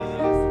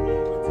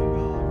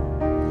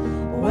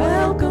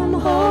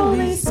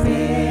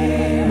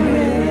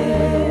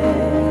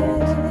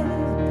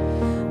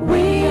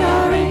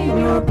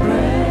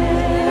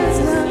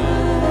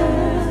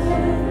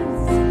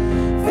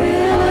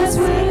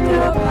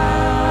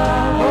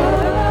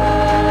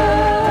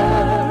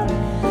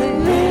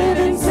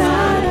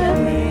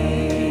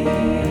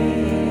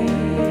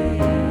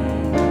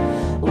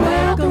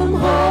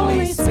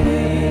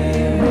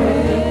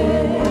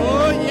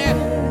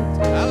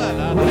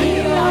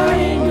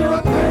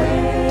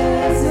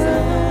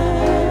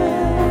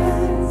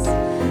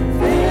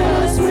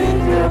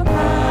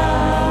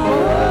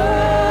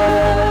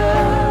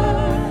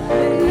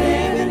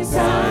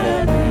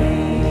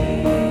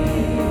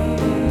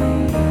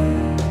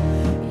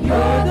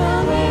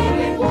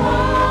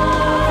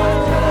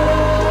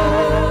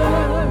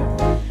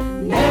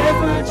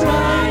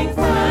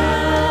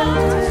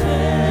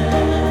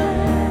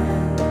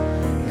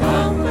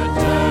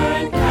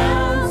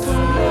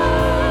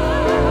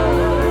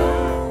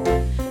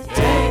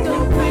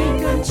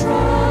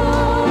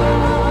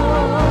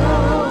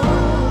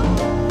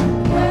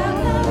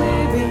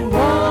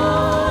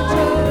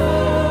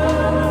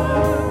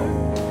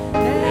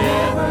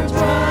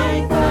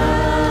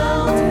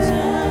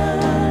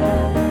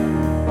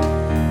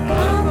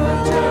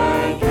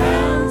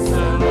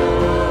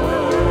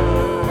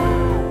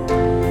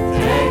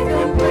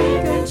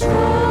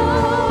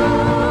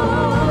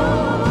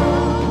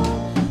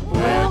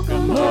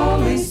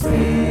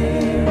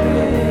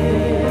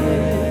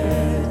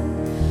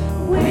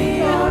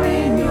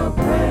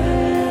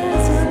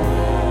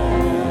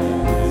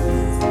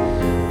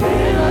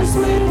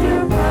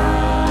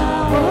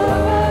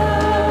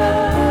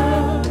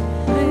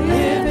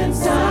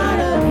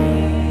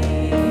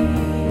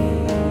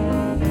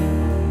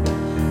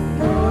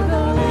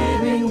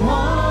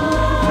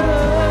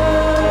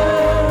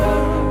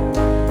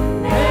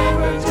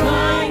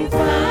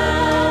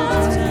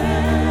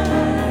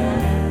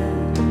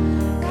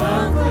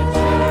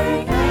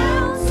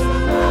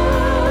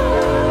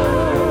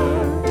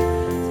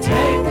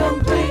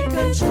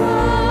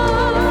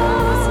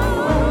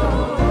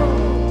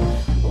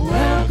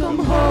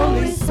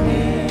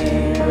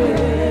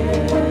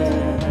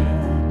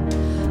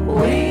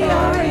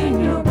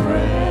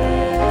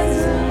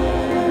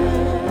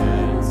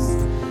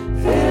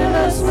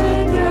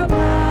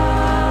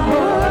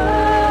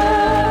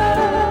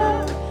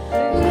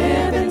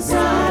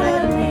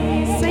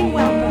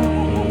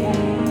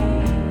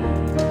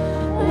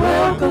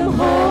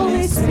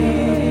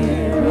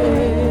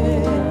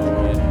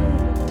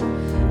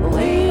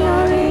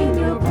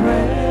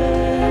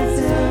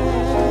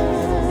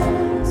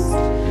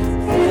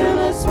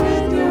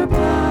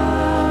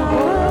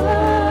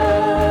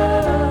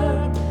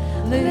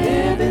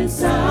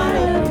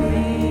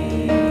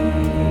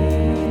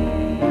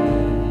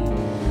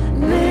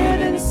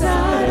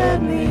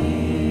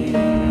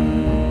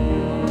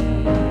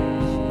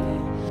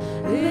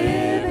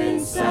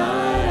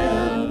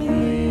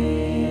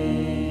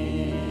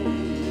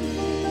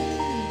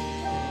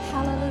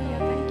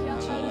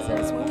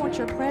us. We want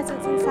your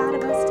presence inside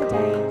of us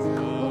today.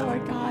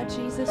 Lord God,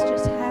 Jesus,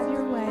 just have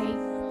your way.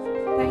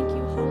 Thank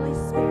you, Holy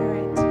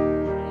Spirit.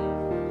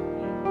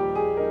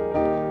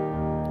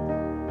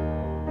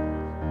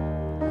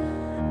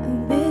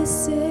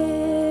 This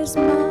is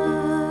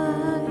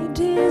my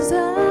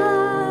desire.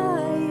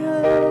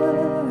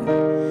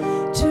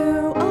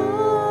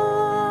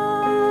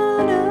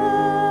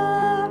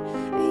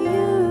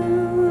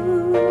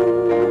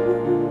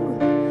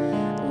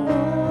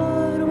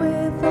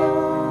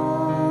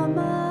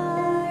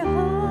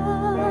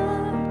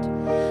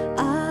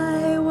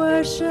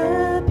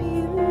 Worship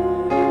you.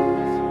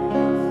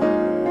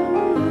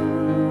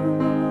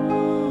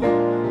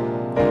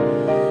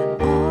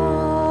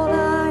 All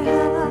I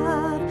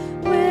have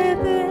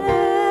within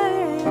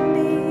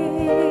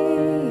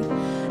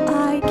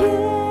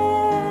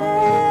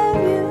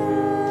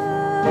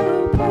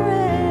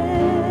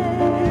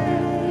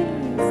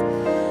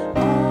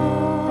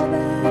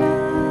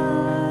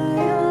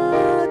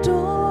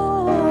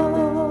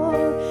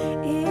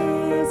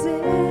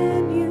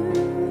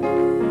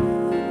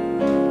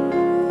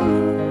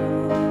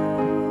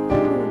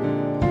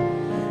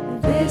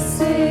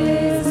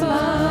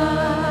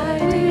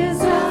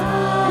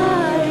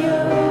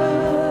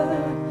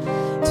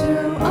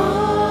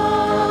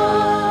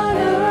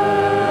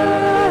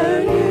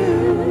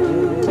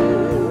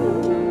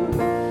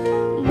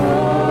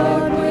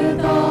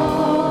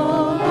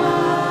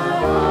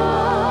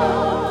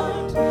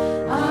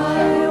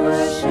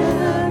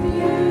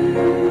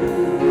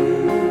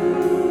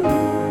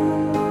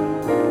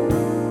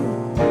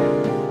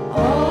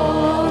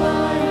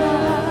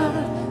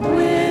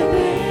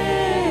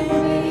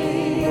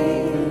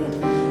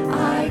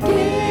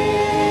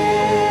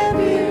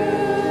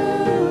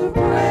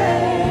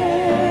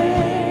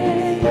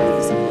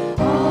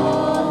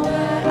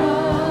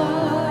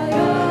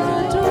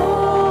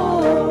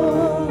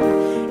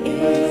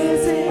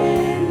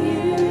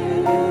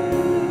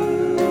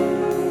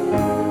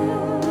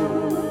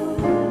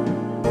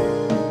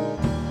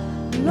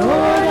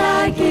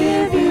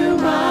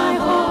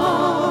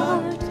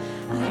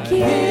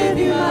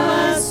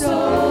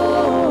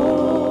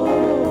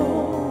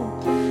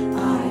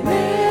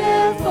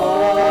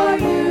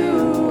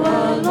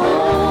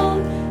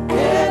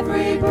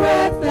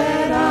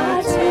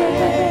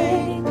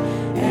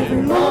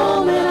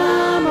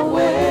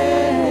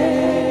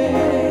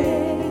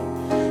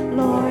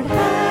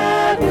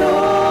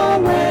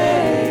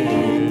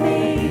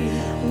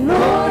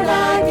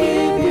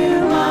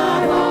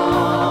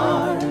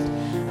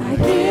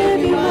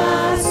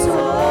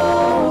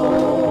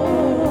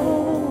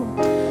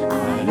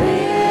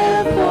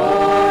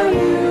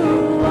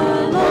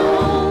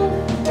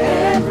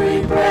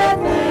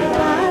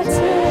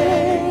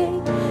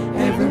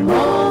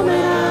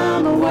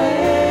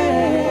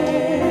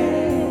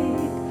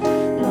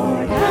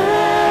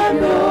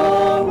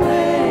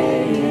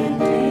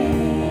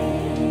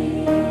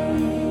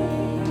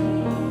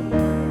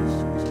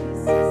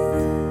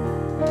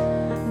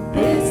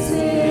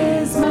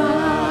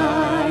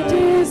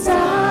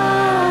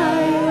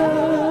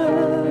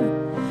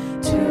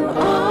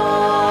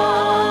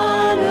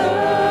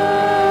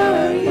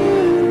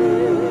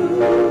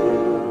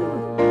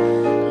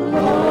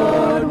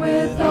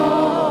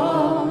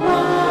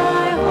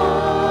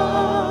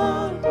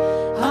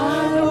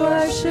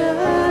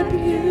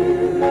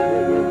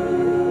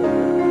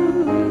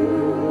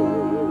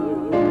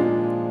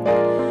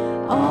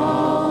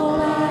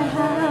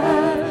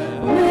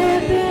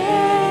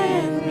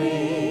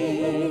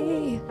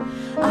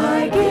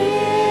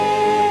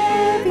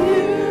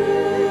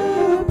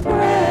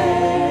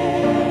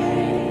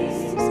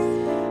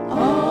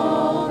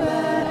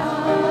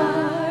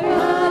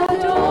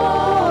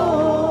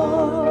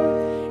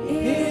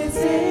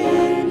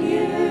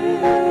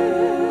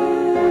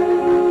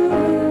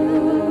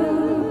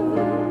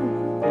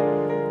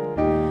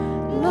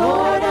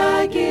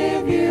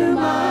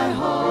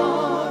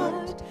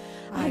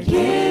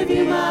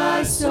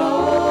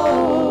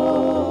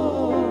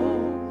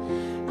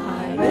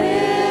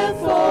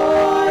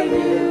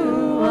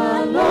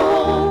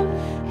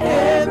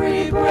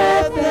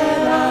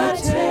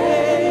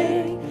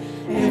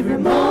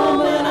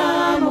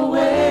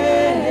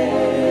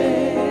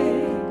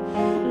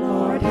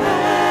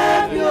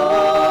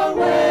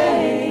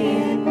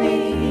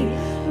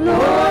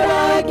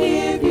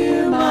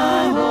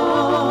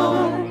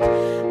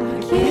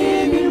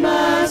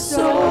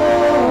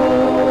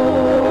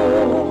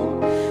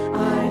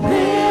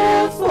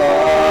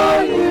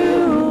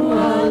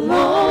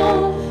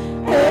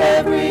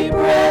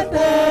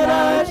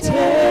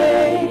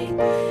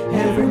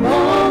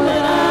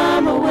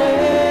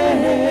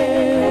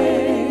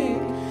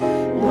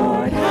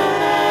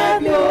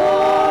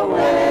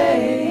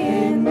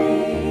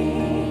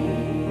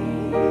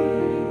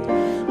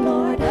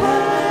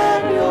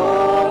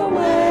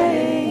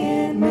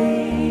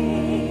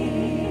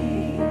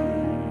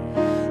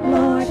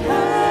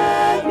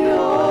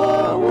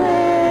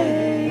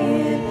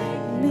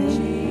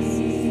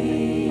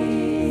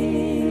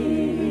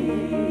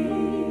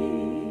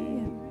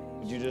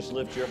just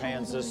lift your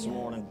hands this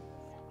morning?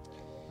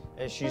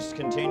 As she's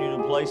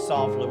continuing to play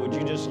softly, would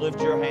you just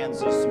lift your hands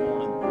this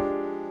morning?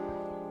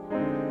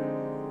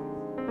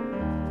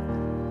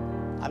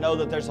 I know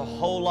that there's a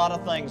whole lot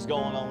of things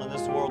going on in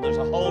this world. There's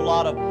a whole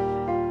lot of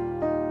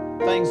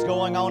things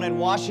going on in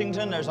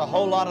Washington. There's a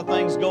whole lot of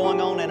things going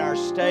on in our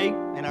state,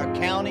 in our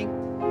county.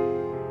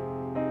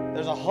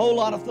 There's a whole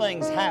lot of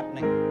things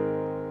happening.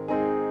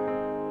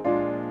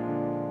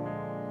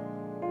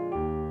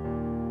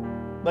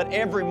 But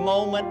every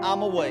moment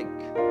I'm awake,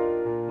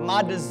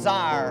 my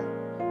desire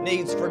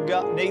needs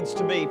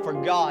to be for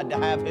God to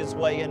have His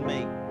way in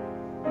me.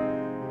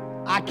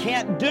 I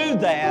can't do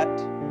that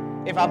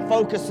if I'm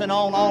focusing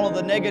on all of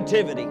the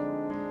negativity.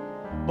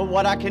 But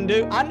what I can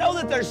do, I know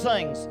that there's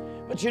things,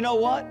 but you know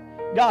what?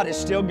 God is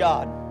still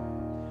God.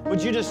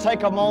 Would you just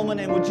take a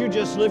moment and would you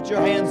just lift your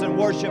hands and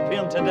worship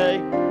Him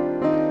today?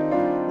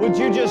 Would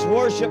you just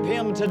worship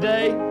Him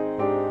today?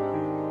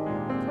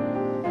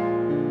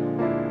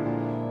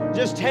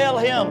 Just tell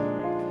Him,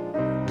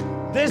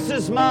 this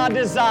is my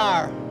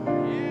desire.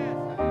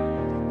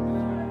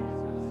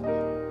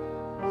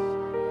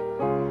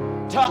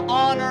 To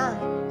honor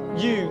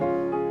You.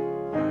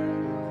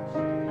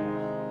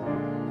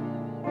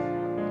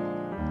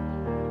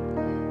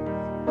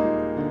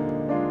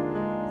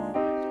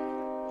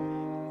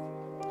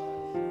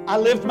 I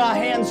lift my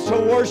hands to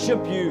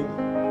worship You.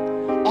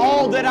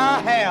 All that I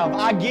have,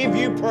 I give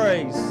You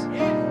praise.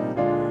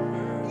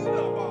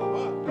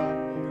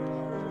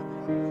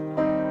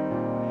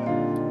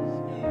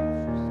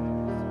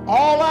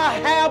 All I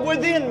have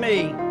within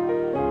me,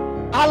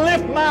 I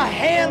lift my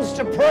hands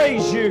to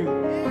praise You.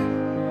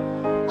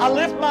 I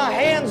lift my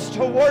hands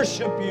to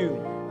worship You.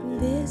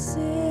 This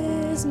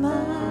is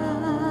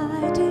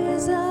my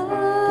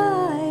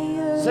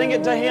desire. Sing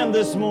it to Him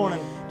this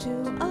morning. To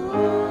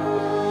honor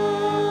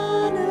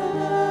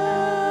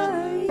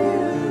You,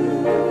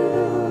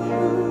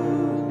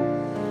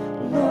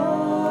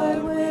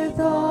 Lord, with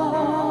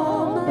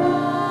all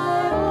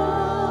my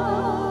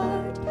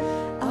heart,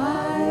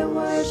 I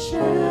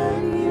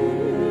worship You.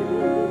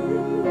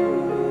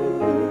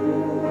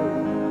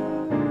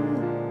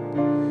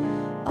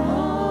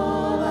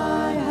 All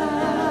I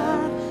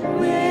have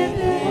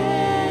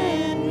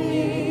within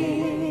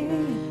me,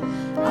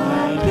 I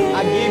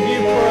give You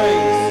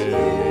praise.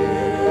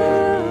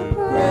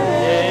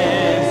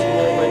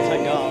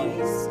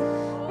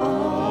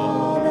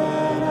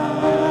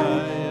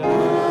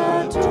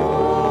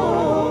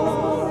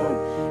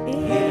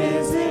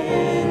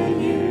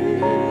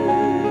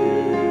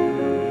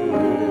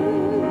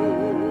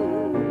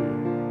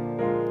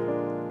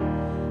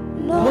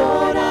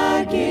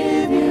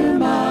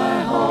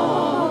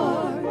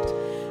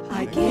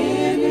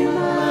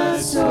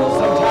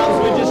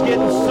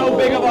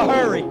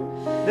 Hurry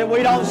that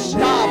we don't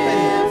stop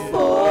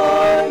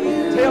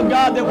and tell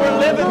God that we're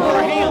living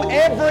for Him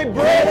every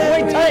breath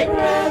we take,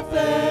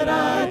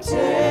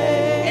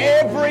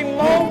 every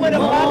moment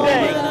of my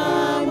day.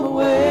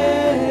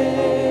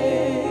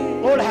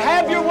 Lord,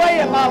 have Your way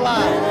in my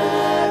life.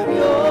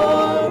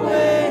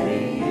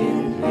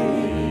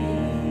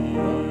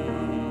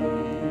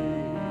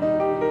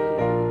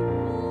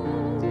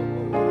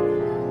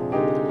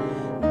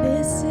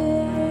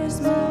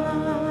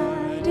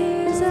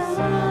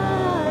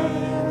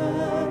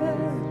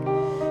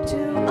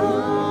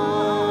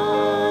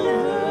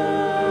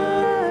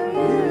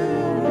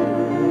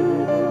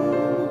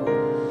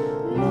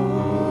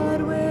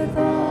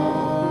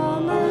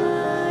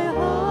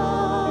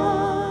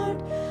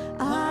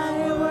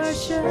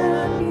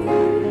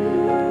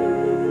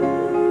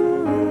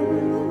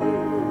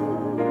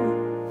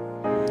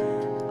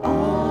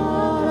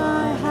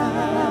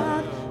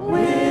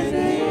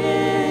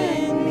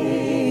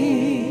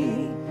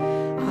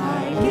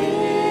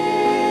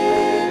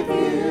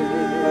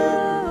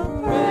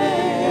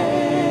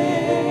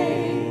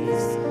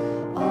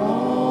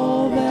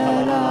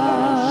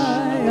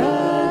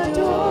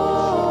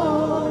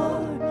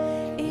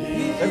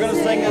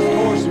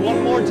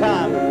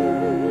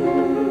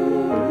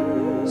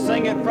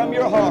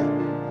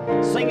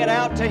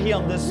 To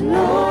Him this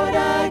morning. Lord,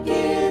 I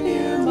give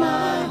You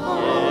my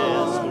heart.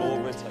 Yes,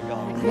 glory to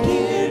God. I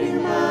give You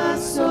my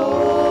soul.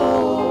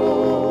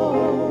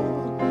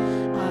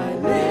 I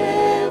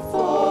live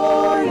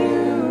for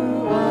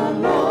You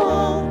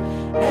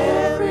alone.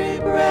 Every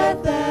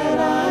breath that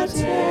I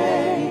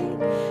take,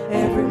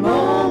 every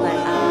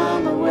moment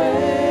I'm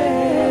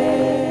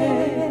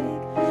awake.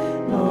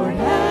 Lord,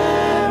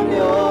 have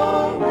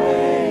Your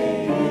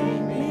way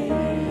in me.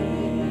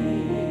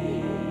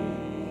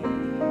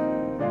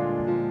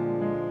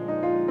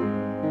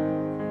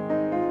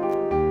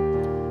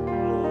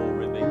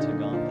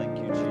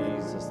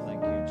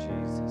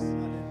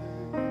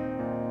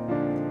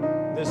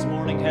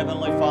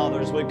 Heavenly Father,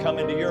 as we come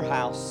into Your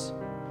house,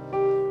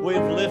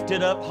 we've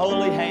lifted up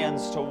holy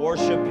hands to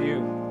worship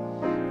You.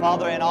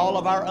 Father, in all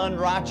of our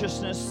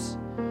unrighteousness,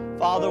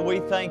 Father, we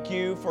thank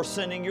You for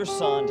sending Your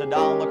Son to die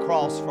on the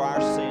cross for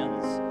our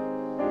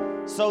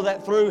sins, so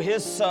that through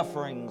His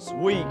sufferings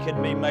we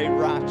could be made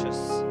righteous.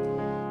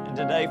 And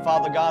today,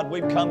 Father God,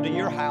 we've come to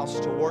your house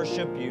to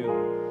worship you.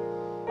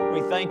 We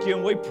thank you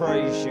and we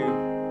praise you.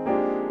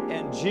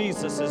 In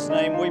Jesus'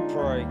 name we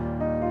pray.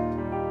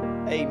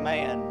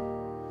 Amen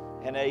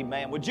and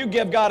amen. Would you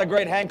give God a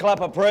great hand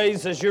clap of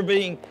praise as you're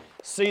being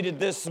seated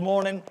this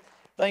morning?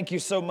 Thank you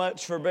so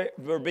much for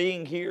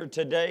being here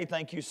today.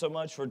 Thank you so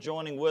much for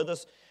joining with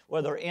us,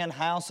 whether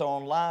in-house or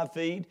on live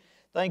feed.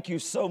 Thank you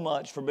so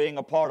much for being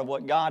a part of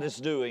what God is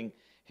doing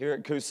here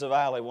at Coosa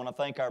Valley. I want to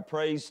thank our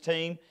praise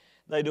team.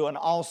 They do an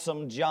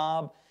awesome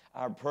job.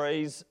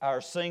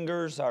 Our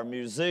singers, our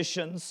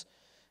musicians,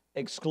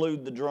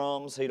 exclude the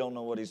drums. He don't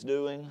know what he's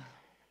doing.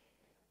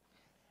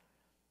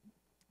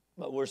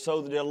 But we're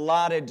so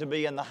delighted to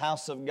be in the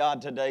house of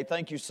God today.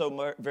 Thank you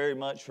so very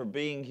much for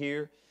being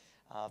here.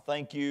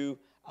 Thank you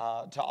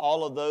to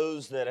all of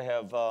those that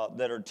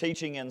are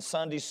teaching in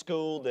Sunday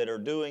school,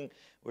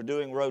 we're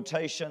doing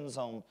rotations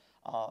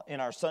in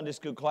our Sunday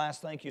school class.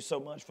 Thank you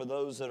so much for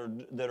those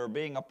that are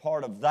being a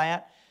part of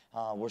that.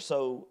 We're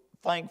so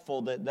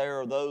thankful that there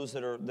are those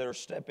that are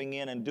stepping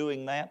in and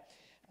doing that.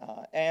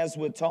 As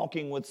with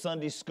talking with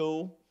Sunday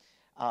school,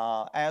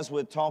 a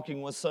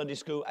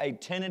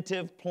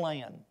tentative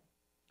plan.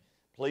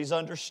 Please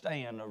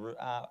understand,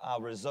 I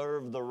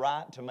reserve the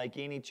right to make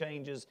any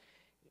changes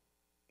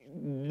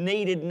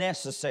needed,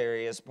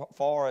 necessary as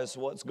far as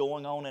what's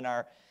going on in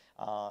our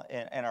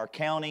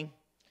county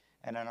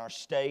and in our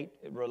state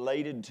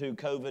related to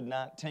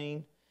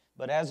COVID-19.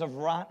 But as of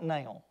right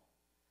now,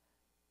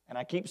 and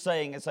I keep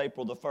saying it's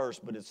April the 1st,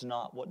 but it's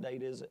not. What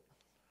date is it?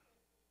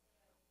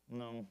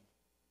 No.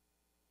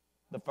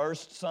 The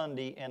first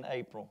Sunday in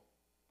April.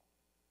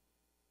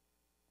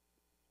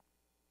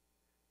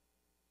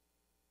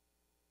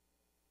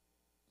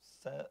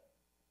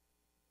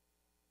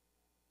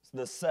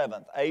 The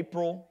 7th,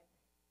 April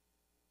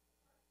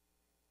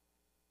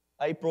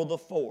the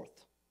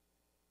 4th.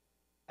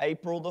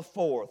 April the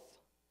 4th,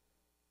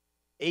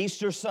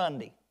 Easter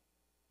Sunday.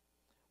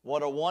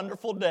 What a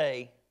wonderful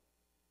day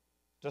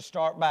to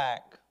start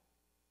back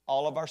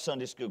all of our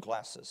Sunday school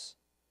classes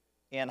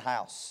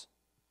in-house.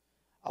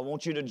 I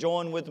want you to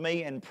join with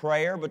me in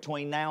prayer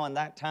between now and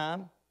that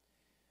time.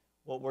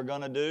 What we're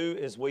going to do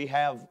is we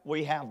have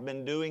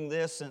been doing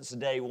this since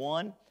day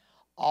one.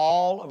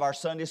 All of our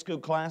Sunday school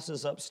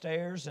classes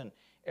upstairs and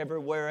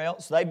everywhere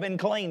else, they've been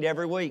cleaned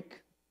every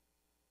week,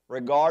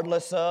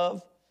 regardless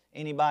of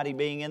anybody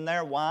being in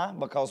there. Why?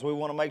 Because we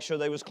want to make sure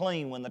they was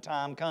clean when the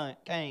time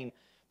came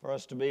for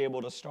us to be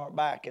able to start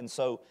back. And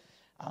so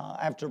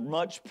after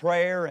much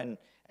prayer and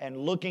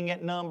looking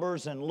at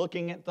numbers and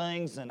looking at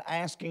things and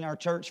asking our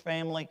church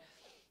family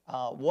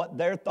what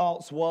their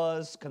thoughts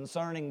was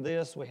concerning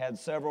this, we had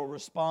several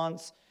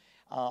responses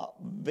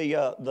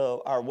via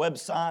our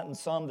website, and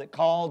some that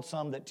called,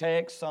 some that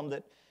text, some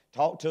that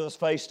talked to us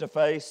face to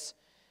face.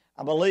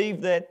 I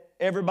believe that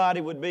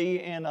everybody would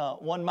be in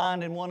one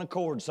mind and one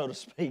accord, so to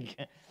speak.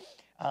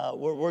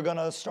 We're going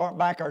to start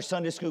back our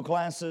Sunday school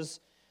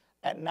classes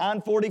at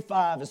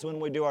 9:45 is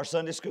when we do our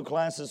Sunday school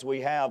classes.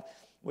 We have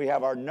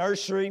our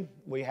nursery.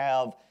 We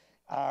have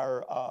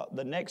our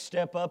the next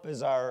step up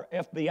is our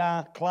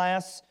FBI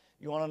class.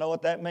 You want to know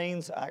what that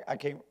means? I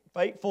can't.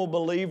 Faithful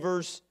Bible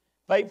believers.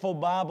 Faithful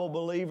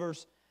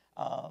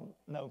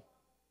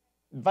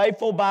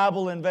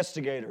Bible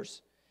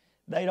investigators.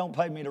 They don't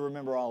pay me to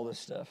remember all this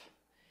stuff.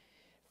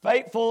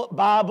 Faithful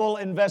Bible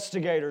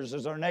investigators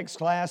is our next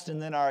class,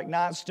 and then our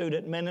Ignite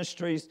Student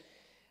Ministries.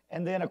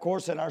 And then, of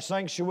course, in our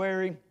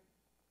sanctuary,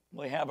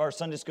 we have our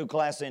Sunday school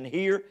class in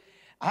here.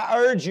 I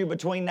urge you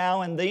between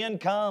now and then,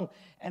 come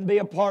and be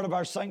a part of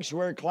our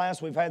sanctuary class.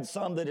 We've had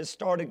some that has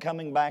started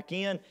coming back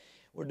in.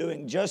 We're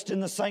doing just in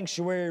the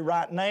sanctuary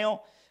right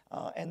now.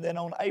 And then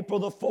on April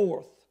the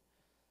 4th,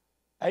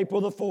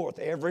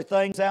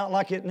 everything's out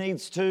like it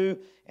needs to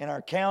in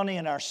our county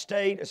and our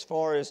state as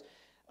far as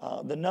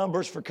the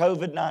numbers for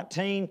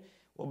COVID-19.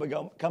 We'll be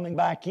coming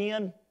back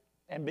in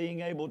and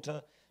being able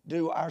to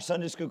do our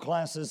Sunday school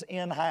classes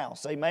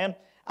in-house. Amen?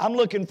 I'm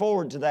looking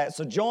forward to that.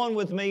 So join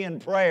with me in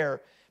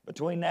prayer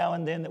between now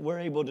and then that we're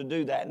able to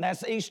do that. And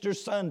that's Easter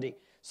Sunday.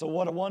 So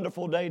what a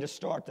wonderful day to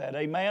start that.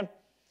 Amen?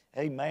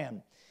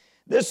 Amen.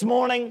 This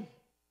morning,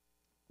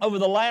 over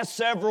the last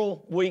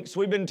several weeks,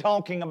 we've been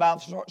talking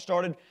about,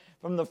 started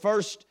from the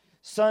first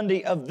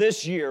Sunday of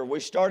this year,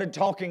 we started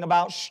talking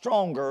about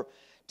stronger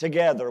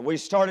together. We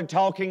started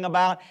talking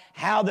about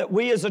how that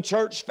we as a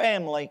church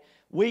family,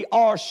 we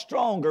are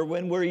stronger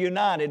when we're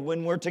united,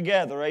 when we're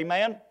together.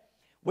 Amen?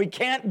 We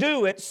can't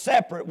do it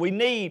separate. We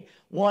need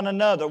one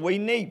another. We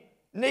need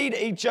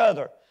each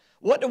other.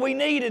 What do we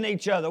need in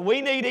each other?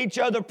 We need each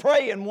other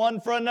praying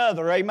one for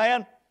another.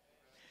 Amen?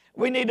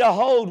 We need to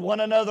hold one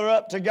another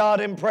up to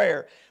God in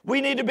prayer. We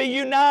need to be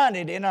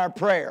united in our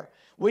prayer.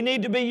 We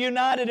need to be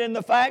united in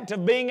the fact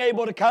of being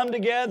able to come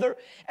together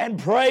and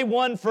pray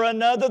one for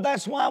another.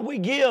 That's why we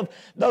give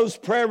those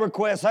prayer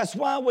requests. That's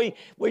why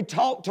we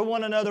talk to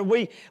one another.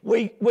 We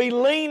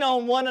lean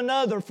on one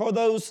another for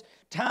those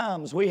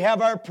times. We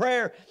have our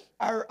prayer,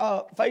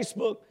 our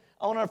Facebook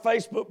on our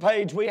Facebook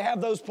page. We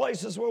have those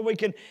places where we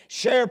can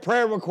share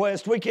prayer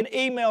requests. We can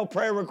email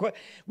prayer requests.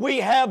 We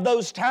have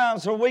those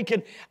times where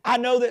I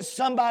know that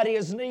somebody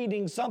is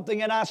needing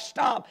something, and I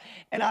stop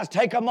and I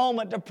take a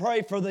moment to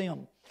pray for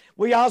them.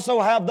 We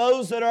also have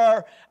those that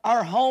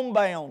are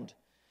homebound.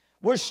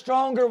 We're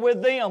stronger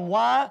with them.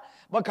 Why?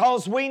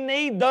 Because we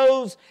need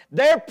those.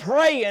 They're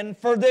praying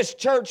for this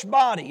church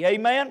body.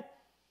 Amen?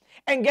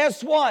 And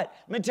guess what?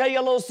 Let me tell you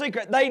a little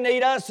secret. They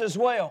need us as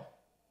well.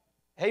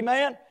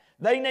 Amen?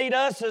 They need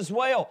us as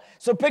well.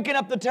 So picking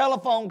up the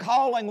telephone,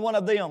 calling one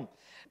of them,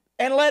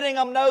 and letting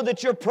them know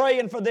that you're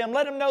praying for them.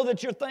 Let them know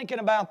that you're thinking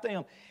about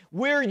them.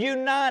 We're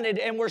united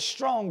and we're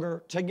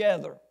stronger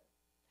together.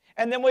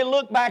 And then we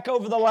look back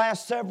over the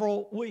last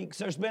several weeks.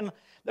 There's been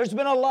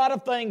a lot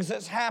of things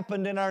that's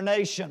happened in our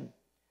nation.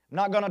 I'm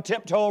not going to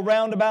tiptoe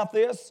around about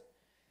this.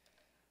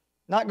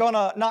 Not going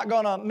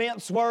to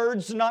mince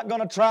words. Not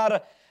going to try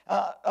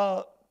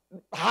to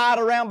hide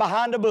around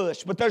behind a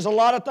bush. But there's a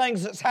lot of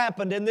things that's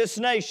happened in this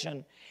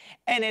nation,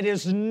 and it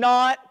is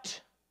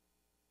not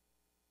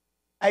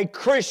a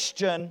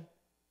Christian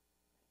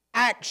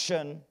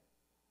action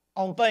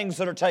on things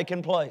that are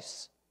taking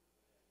place.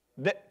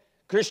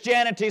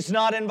 Christianity is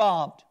not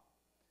involved.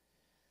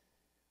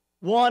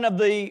 One of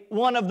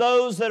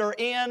those that are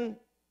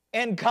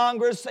in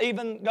Congress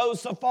even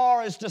goes so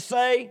far as to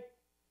say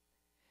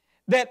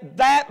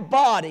that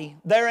body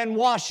there in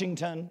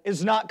Washington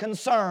is not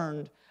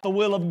concerned with the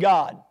will of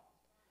God.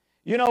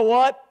 You know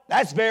what?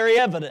 That's very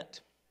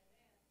evident.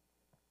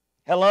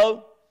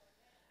 Hello?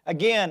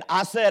 Again,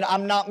 I said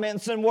I'm not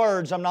mincing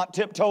words. I'm not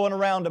tiptoeing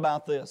around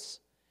about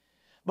this.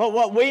 But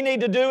what we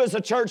need to do as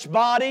a church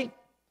body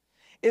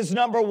is,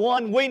 number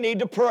one, we need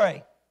to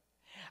pray.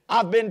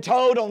 I've been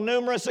told on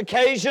numerous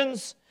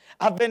occasions,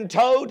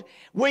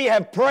 we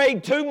have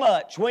prayed too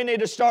much. We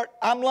need to start.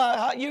 I'm like,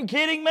 are you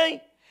kidding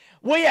me?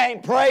 We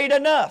ain't prayed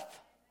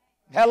enough.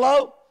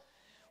 Hello?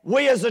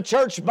 We as a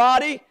church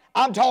body,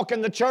 I'm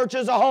talking the church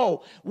as a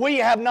whole, we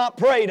have not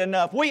prayed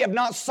enough. We have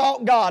not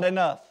sought God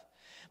enough.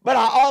 But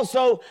I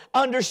also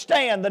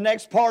understand the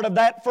next part of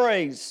that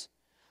phrase.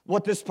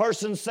 What this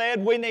person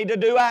said, we need to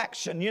do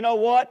action. You know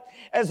what?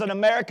 As an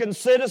American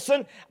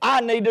citizen,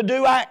 I need to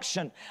do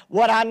action.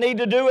 What I need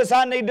to do is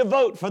I need to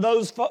vote for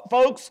those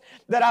folks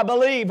that I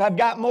believe have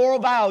got moral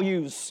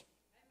values.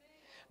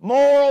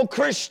 Moral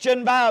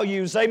Christian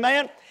values,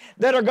 amen?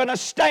 That are going to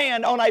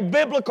stand on a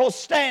biblical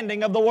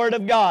standing of the Word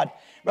of God.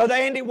 Brother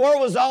Andy, where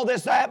was all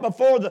this at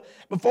before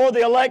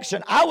the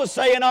election? I was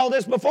saying all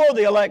this before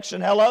the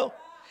election, hello?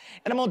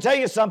 And I'm going to tell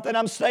you something,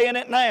 I'm saying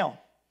it now.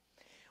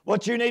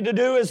 What you need to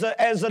do is,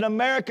 as an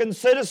American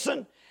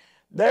citizen,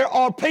 there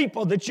are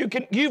people that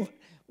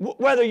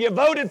whether you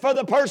voted for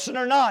the person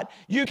or not,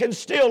 you can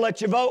still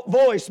let your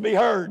voice be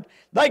heard.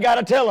 They got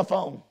a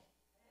telephone.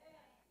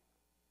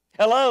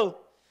 Hello?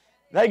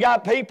 They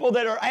got people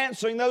that are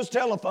answering those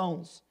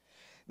telephones.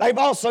 They've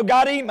also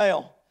got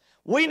email.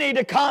 We need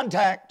to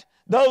contact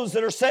those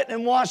that are sitting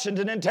in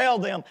Washington and tell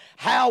them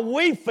how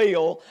we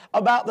feel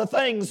about the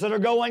things that are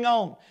going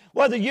on,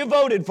 whether you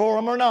voted for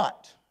them or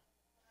not.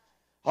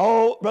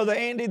 Oh, Brother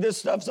Andy, this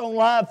stuff's on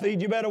live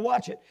feed. You better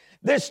watch it.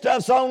 This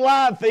stuff's on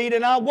live feed,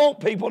 and I want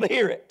people to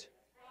hear it.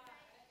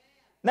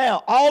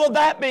 Now, all of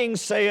that being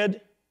said,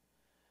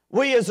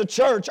 we as a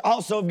church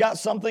also have got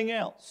something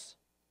else.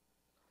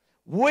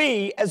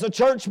 We as a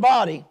church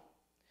body,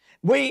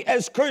 we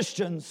as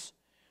Christians,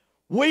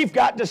 we've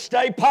got to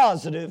stay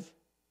positive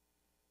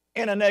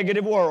in a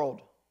negative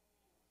world.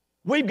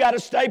 We've got to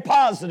stay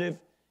positive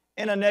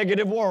in a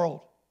negative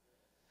world.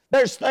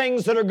 There's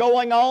things that are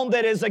going on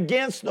that is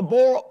against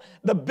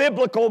the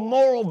biblical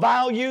moral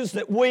values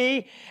that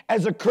we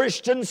as a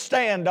Christian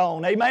stand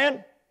on.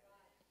 Amen?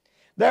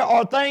 There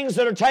are things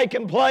that are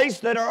taking place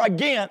that are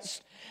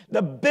against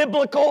the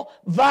biblical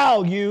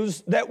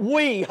values that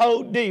we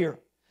hold dear.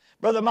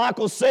 Brother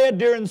Michael said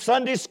during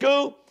Sunday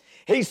school,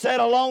 he said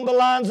along the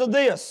lines of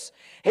this.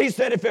 He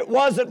said, if it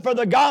wasn't for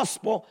the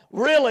gospel,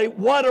 really,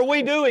 what are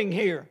we doing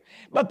here?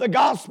 But the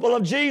gospel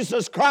of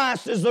Jesus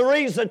Christ is the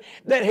reason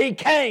that He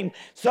came.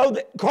 So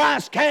that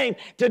Christ came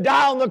to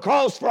die on the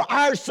cross for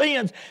our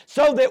sins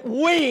so that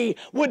we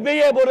would be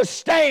able to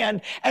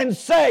stand and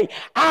say,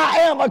 I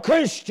am a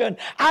Christian.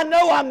 I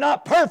know I'm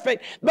not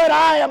perfect, but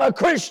I am a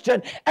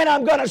Christian, and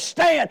I'm going to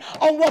stand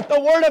on what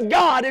the Word of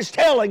God is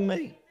telling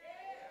me.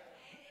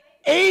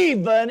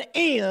 Even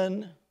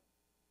in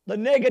the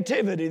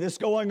negativity that's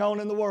going on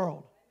in the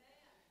world.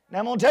 Now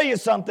I'm going to tell you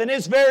something.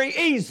 It's very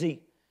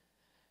easy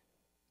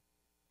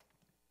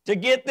to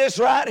get this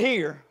right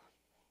here.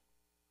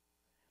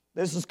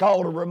 This is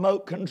called a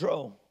remote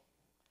control.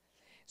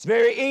 It's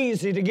very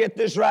easy to get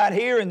this right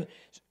here, and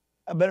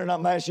I better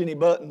not mash any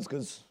buttons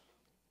because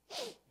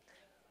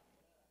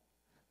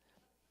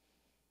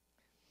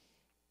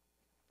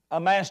I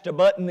mashed a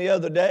button the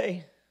other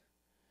day,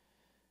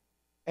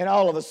 and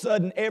all of a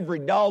sudden every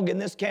dog in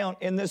this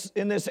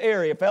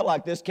area felt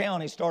like this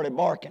county started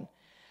barking.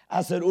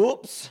 I said,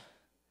 oops,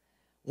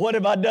 what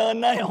have I done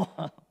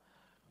now?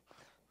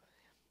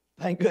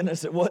 Thank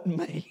goodness it wasn't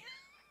me.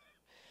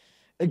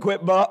 He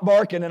quit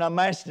barking and I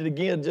mashed it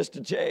again just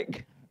to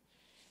check.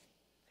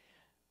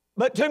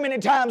 But too many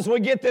times we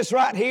get this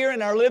right here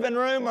in our living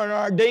room or in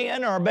our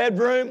den or our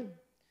bedroom.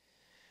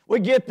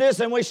 We get this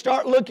and we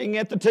start looking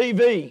at the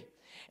TV.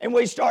 And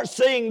we start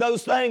seeing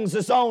those things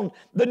that's on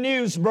the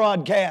news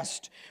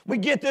broadcast. We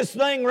get this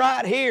thing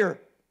right here.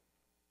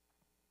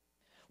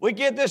 We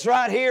get this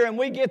right here and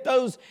we get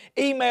those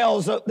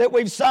emails that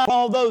we've signed,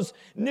 all those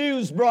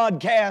news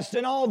broadcasts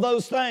and all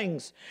those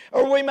things.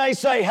 Or we may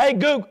say, hey,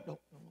 Google.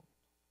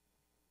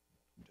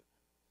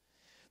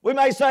 We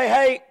may say,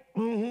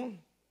 hey,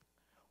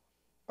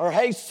 or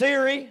hey,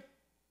 Siri.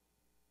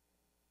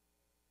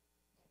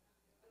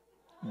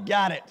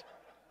 Got it.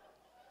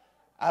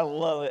 I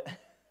love it.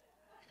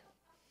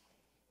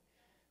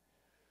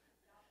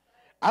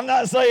 I'm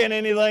not saying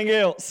anything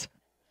else.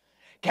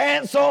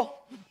 Cancel.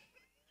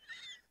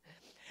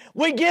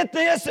 We get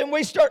this and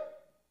we start.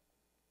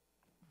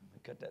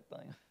 Cut that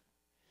thing.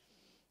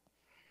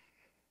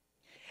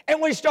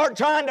 And we start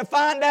trying to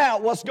find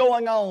out what's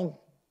going on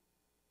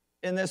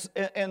in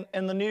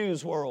the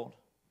news world.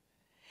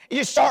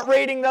 You start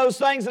reading those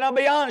things, and I'll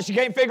be honest, you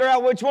can't figure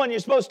out which one you're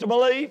supposed to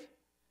believe.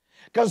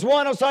 Because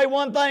one will say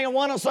one thing and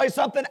one will say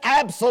something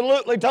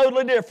absolutely,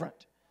 totally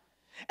different.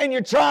 And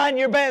you're trying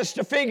your best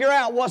to figure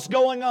out what's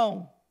going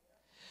on.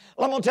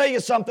 Well, I'm going to tell you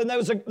something.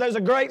 There's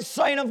a great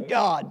saint of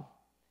God.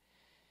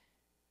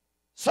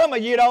 Some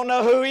of you don't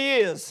know who he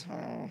is.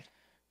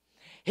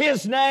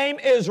 His name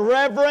is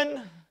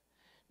Reverend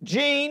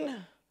Gene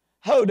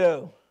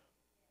Hodo.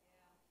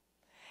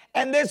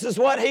 And this is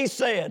what he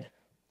said.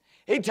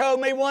 He told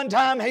me one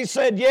time, he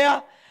said, yeah,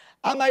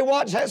 I may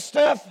watch that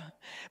stuff,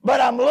 but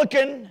I'm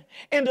looking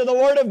into the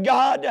Word of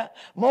God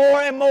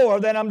more and more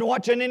than I'm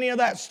watching any of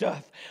that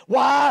stuff.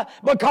 Why?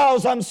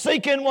 Because I'm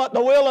seeking what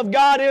the will of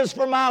God is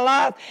for my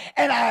life,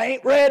 and I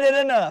ain't read it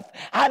enough.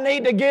 I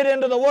need to get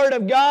into the Word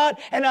of God,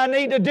 and I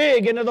need to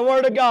dig into the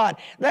Word of God.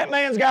 That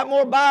man's got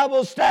more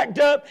Bibles stacked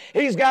up.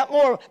 He's got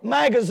more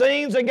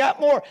magazines and got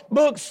more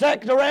books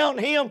stacked around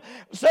him,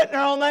 sitting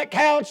there on that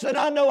couch that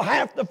I know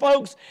half the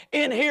folks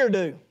in here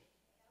do.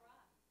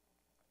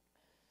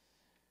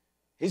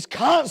 He's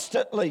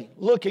constantly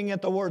looking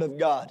at the Word of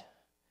God.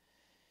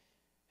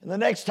 And the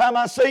next time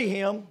I see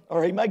him,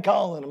 or he may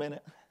call in a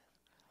minute,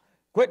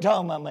 quit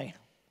talking about me.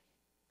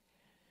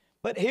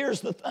 But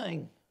here's the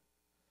thing.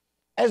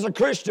 As a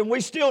Christian, we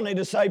still need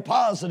to stay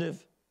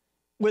positive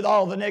with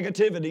all the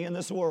negativity in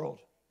this world.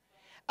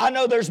 I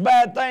know there's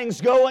bad things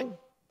going,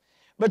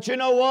 but you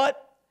know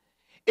what?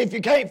 If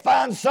you can't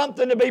find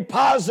something to be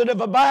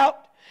positive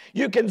about,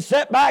 you can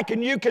sit back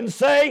and you can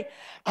say,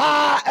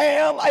 I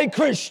am a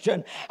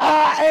Christian.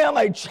 I am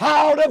a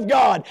child of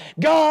God.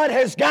 God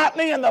has got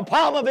me in the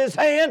palm of His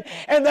hand,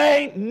 and there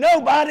ain't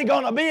nobody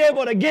going to be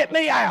able to get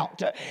me out.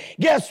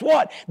 Guess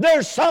what?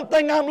 There's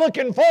something I'm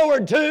looking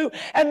forward to,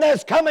 and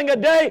there's coming a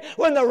day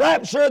when the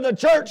rapture of the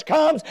church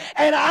comes,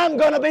 and I'm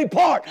going to be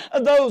part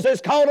of those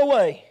that's called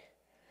away.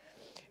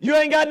 You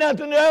ain't got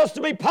nothing else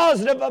to be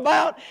positive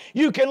about.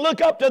 You can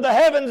look up to the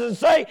heavens and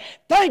say,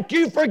 thank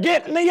you for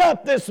getting me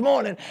up this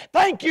morning.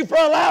 Thank you for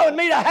allowing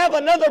me to have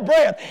another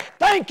breath.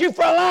 Thank you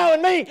for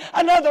allowing me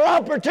another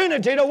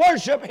opportunity to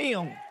worship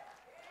Him.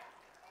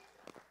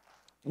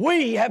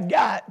 We have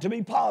got to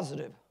be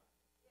positive.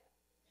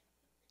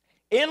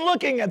 In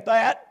looking at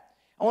that,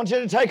 I want you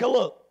to take a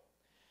look.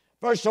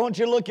 First, I want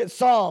you to look at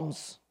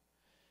Psalms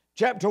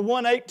chapter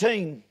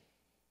 118.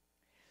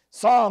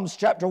 Psalms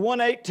chapter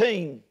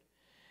 118.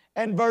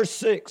 And verse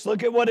 6,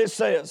 look at what it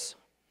says.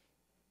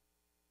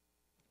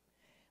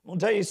 I'm going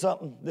to tell you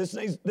something.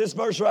 This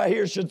verse right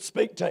here should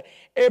speak to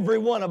every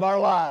one of our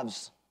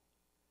lives.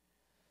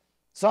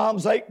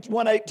 Psalms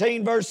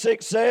 118 verse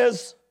 6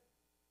 says,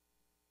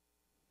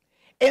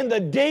 in the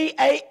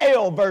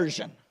DAL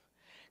version,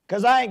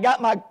 because I ain't got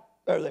my,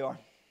 there they are.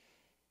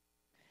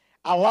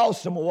 I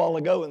lost them a while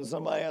ago and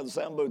somebody at the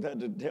sound booth had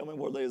to tell me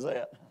where they was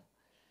at.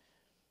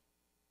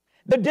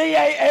 The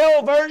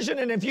DAL version,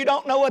 and if you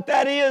don't know what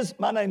that is,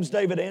 my name's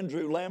David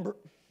Andrew Lambert.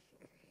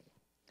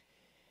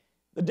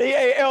 The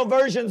DAL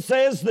version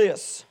says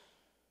this: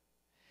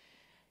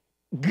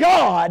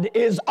 God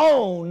is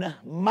on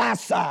my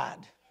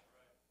side.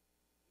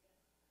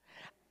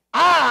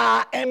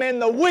 I am in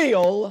the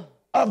will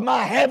of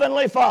my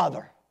heavenly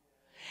Father.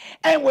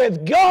 And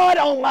with God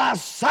on my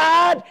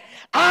side,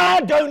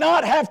 I do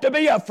not have to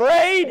be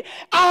afraid.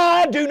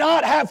 I do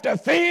not have to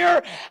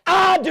fear.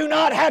 I do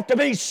not have to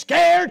be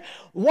scared.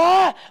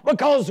 Why?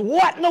 Because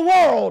what in the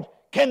world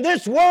can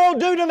this world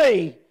do to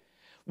me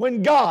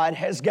when God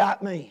has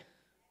got me?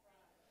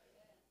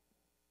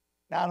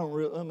 Now, I don't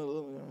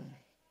really...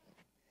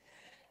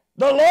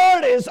 The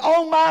Lord is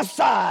on my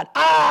side.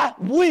 I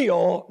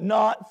will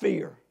not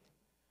fear.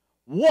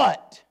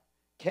 What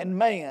can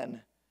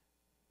man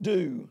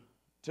do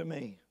to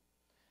me?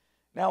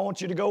 Now I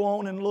want you to go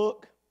on and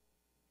look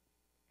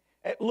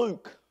at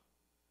Luke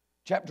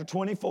chapter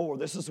 24.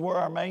 This is where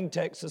our main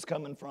text is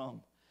coming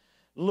from.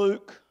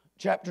 Luke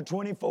chapter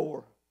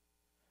 24,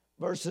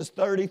 verses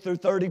 30 through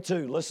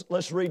 32.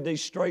 Let's read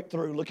these straight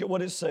through. Look at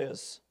what it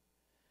says.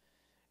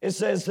 It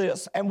says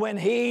this, and when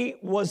he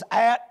was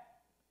at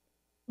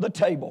the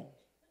table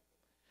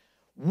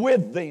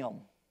with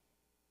them,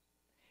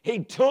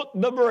 he took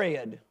the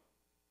bread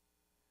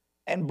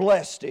and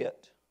blessed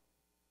it,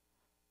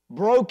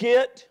 broke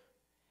it,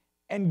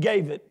 and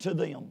gave it to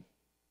them.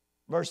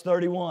 Verse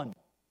 31.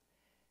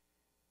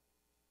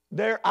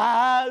 Their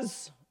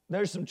eyes,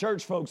 there's some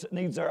church folks that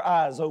needs their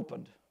eyes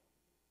opened.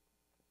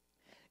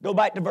 Go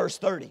back to verse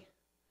 30.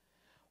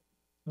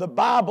 The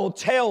Bible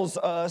tells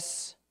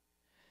us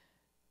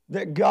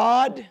that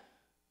God,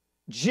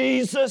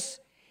 Jesus,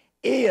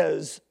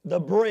 is the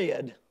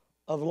bread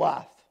of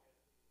life.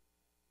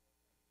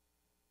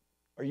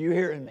 Are you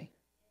hearing me?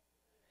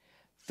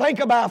 Think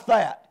about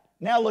that.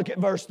 Now look at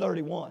verse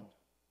 31.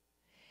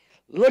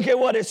 Look at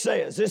what it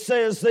says. It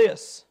says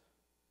this,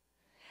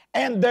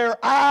 and their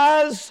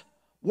eyes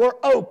were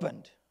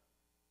opened.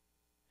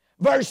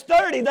 Verse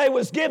 30, they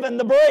was given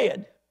the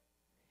bread.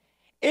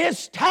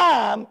 It's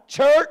time,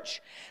 church,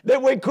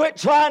 that we quit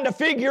trying to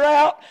figure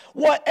out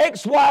what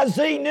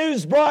XYZ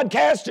news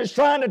broadcast is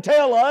trying to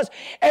tell us,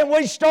 and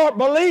we start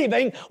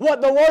believing what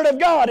the Word of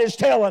God is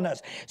telling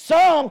us.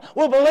 Some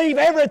will believe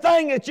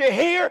everything that you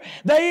hear.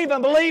 They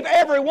even believe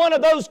every one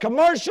of those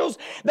commercials.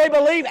 They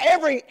believe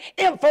every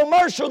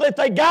infomercial that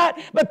they got,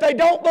 but they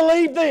don't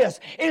believe this.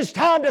 It's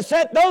time to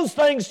set those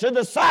things to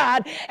the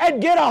side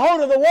and get a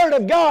hold of the Word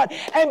of God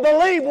and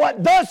believe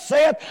what thus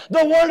saith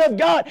the Word of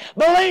God.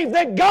 Believe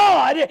that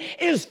God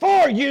is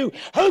for you.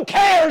 Who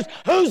cares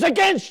who's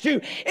against you?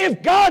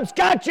 If God's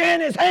got you in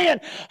His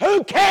hand,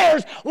 who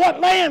cares what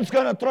man's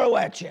going to throw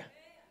at you?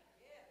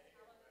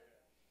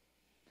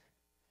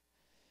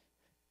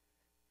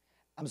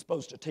 I'm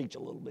supposed to teach a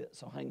little bit,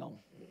 so hang on.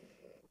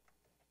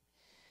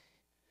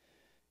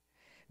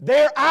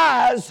 Their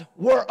eyes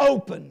were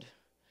opened.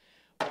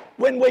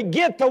 When we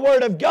get the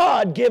Word of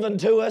God given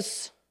to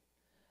us,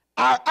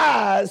 our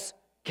eyes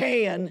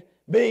can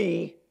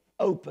be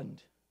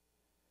opened.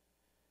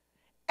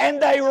 And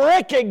they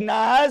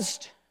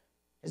recognized,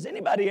 has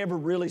anybody ever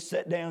really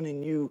sat down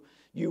and you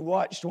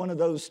watched one of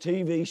those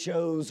TV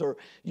shows, or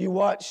you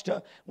watched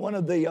one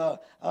of the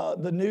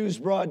news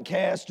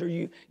broadcasts, or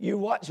you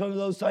watched one of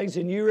those things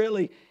and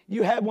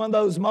you had one of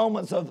those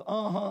moments of,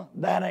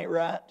 that ain't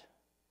right.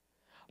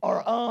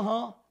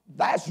 Or,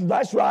 that's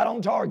right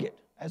on target.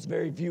 That's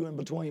very few in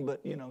between,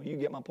 but you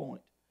get my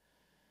point.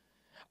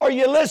 Or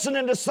you're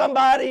listening to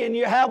somebody and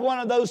you have one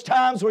of those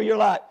times where you're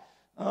like,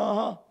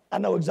 I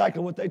know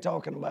exactly what they're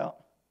talking about.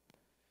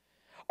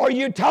 Or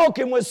you're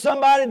talking with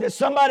somebody that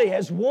somebody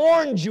has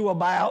warned you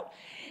about,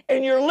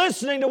 and you're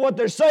listening to what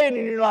they're saying,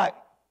 and you're like,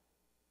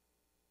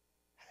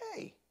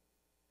 hey,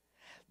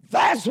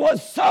 that's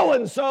what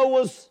so-and-so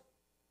was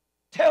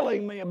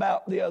telling me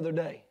about the other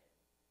day.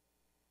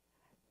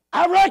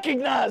 I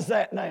recognize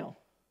that now.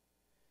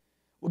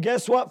 Well,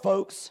 guess what,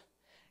 folks?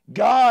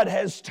 God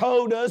has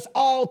told us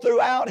all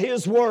throughout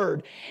His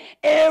Word,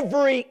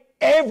 every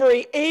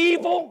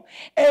evil,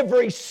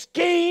 every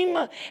scheme,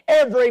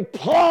 every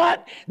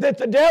plot that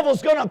the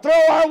devil's going to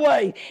throw our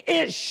way,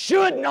 it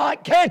should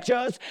not catch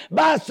us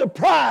by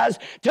surprise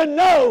to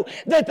know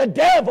that the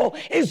devil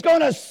is going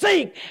to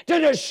seek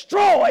to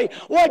destroy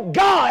what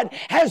God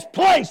has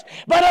placed.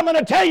 But I'm going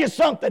to tell you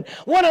something.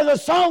 One of the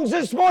songs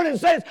this morning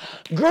says,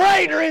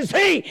 greater is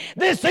He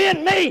that's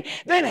in me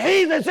than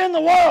he that's in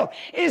the world.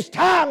 It's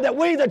time that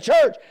we, the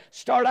church,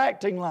 start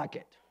acting like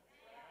it.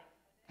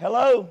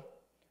 Hello?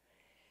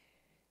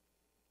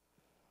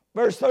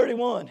 Verse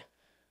 31,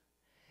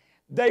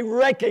 they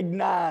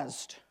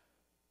recognized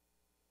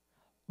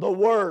the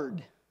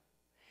Word.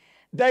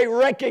 They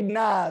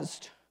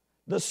recognized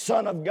the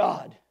Son of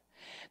God.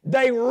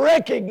 They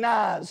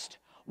recognized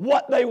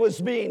what they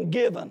was being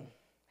given.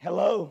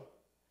 Hello?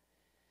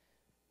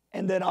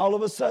 And then all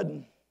of a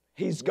sudden,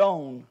 He's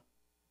gone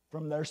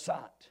from their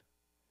sight.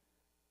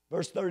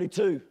 Verse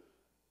 32,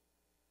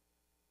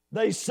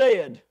 they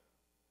said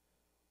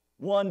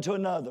one to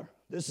another.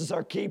 This is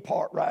our key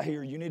part right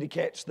here. You need to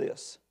catch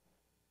this.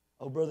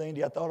 Oh, Brother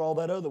Andy, I thought all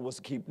that other was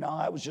the key. No,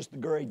 that was just the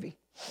gravy.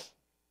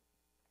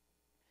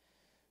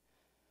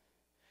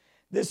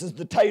 This is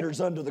the taters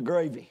under the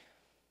gravy.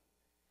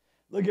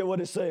 Look at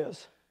what it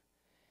says.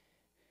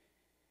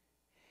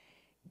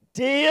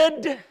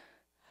 Did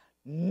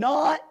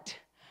not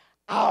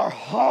our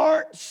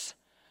hearts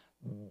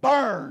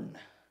burn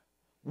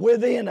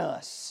within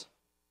us?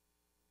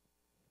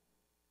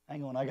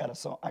 Hang on, I got a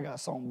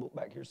song book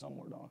back here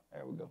somewhere, Donna.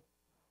 There we go.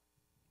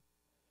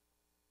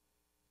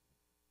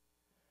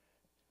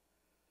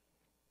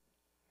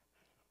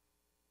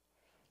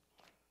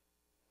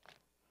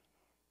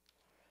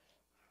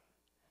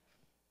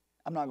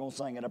 I'm not going to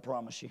sing it, I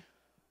promise you.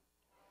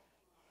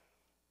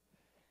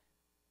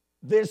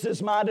 This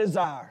is my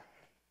desire,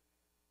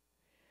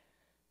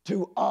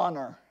 to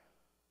honor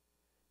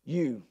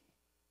you,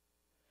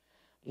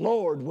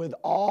 Lord, with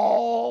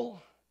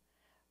all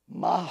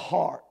my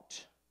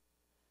heart.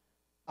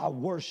 I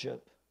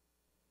worship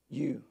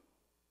you.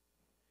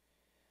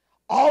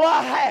 All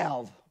I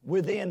have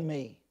within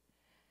me,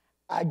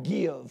 I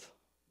give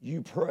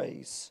you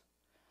praise.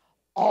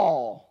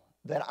 All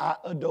that I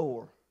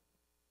adore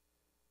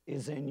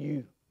is in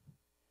you.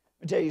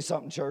 Let me tell you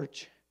something,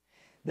 church.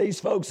 These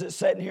folks that's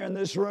sitting here in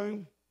this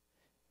room,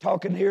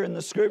 talking here in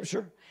the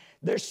scripture,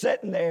 they're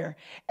sitting there,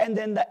 and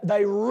then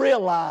they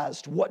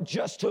realized what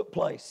just took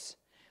place.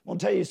 I'm going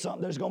to tell you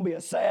something. There's going to be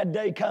a sad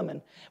day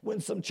coming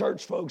when some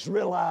church folks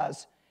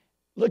realize.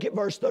 Look at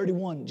verse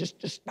 31.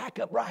 Just back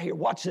up right here.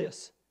 Watch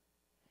this.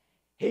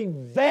 He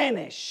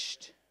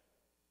vanished.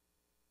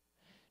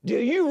 Do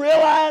you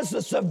realize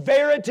the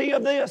severity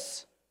of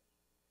this?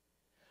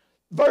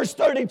 Verse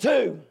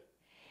 32.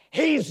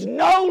 He's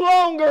no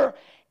longer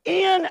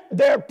in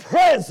their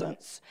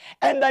presence.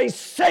 And they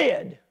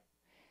said,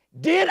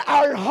 did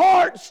our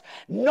hearts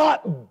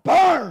not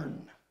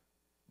burn?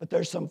 But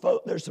there's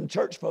some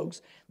church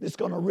folks that's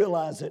going to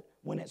realize it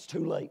when it's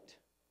too late.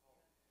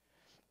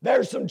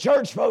 There's some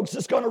church folks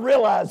that's going to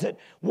realize it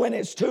when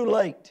it's too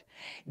late.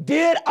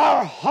 Did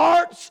our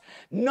hearts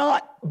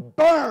not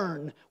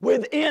burn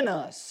within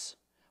us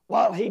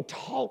while He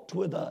talked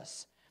with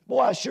us? Boy,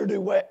 I sure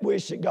do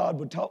wish that God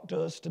would talk to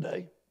us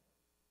today.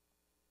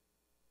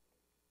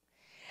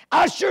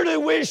 I sure do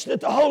wish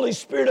that the Holy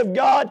Spirit of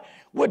God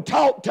would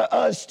talk to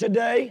us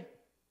today.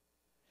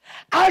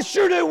 I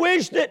sure do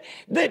wish that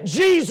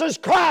Jesus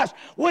Christ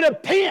would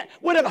have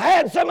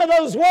had some of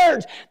those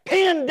words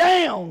pinned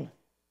down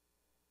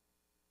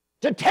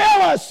to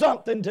tell us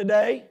something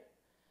today.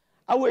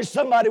 I wish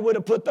somebody would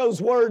have put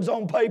those words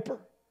on paper.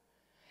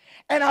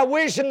 And I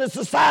wish in the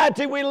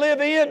society we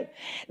live in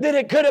that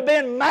it could have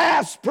been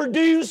mass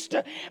produced,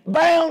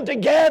 bound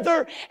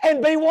together,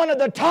 and be one of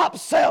the top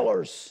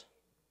sellers.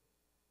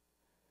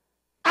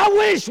 I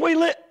wish we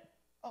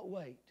Oh,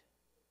 wait.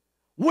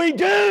 We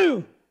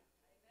do.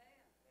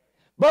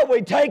 But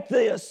we take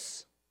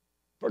this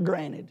for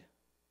granted.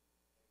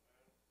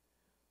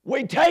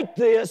 We take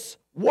this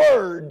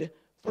word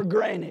for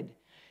granted.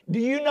 Do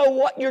you know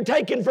what you're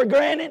taking for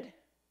granted?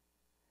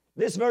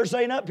 This verse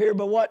ain't up here,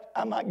 but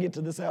I might get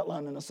to this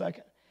outline in a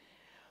second.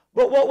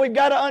 But what we've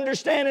got to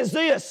understand is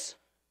this.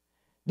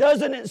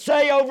 Doesn't it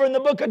say over in the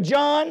book of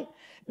John,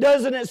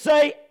 doesn't it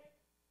say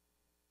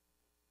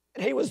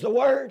that He was the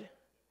Word?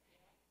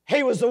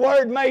 He was the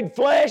Word made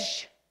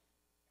flesh.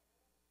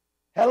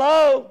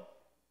 Hello?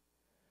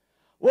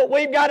 What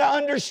we've got to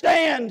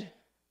understand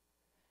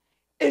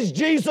is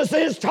Jesus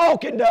is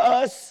talking to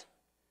us.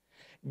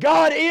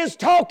 God is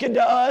talking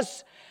to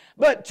us,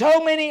 but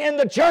so many in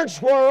the church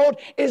world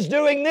is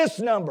doing this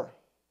number.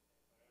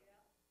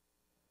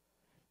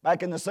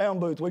 Back in the sound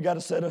booth, we got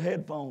a set of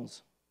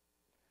headphones.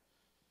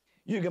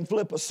 You can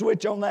flip a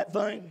switch on that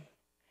thing,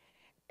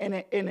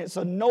 and it's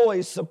a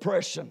noise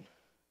suppression.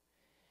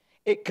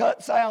 It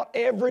cuts out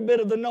every bit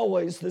of the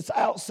noise that's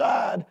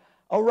outside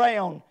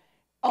around.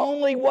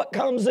 Only what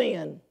comes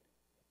in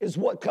is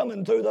what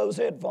coming through those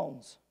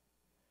headphones.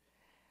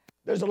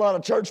 There's a lot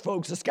of church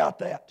folks that's got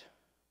that.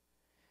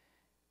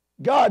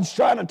 God's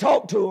trying to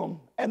talk to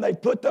them, and they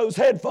put those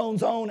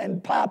headphones on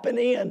and piping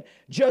in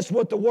just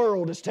what the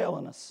world is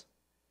telling us.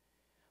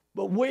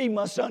 But we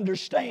must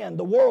understand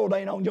the world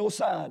ain't on your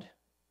side.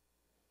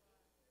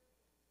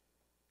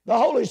 The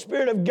Holy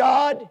Spirit of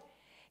God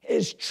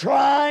is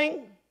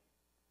trying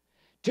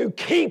to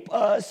keep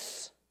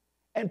us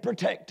and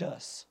protect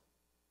us.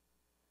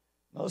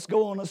 Now let's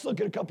go on. Let's look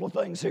at a couple of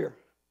things here.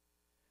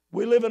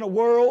 We live in a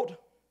world,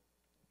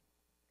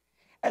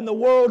 and the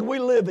world we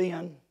live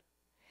in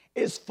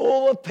is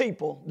full of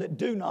people that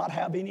do not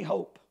have any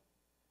hope.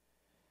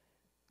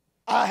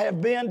 I have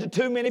been to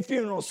too many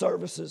funeral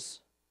services.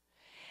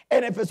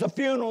 And if it's a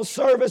funeral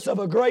service of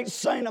a great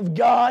saint of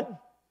God,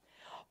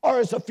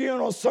 or it's a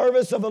funeral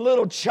service of a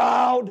little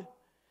child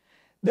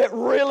that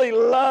really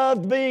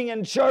loved being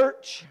in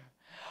church,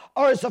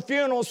 or it's a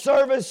funeral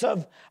service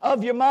of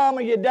your mom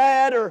or your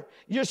dad or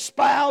your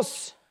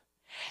spouse,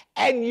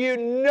 and you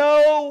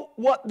know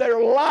what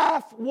their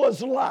life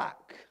was like,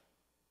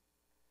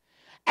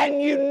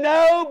 and you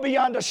know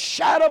beyond a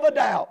shadow of a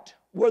doubt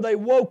where they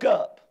woke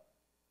up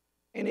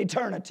in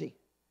eternity.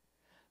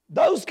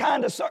 Those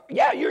kind of,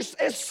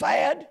 it's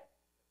sad.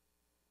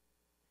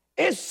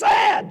 It's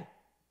sad.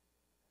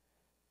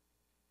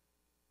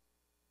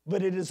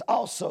 But it is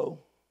also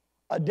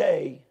a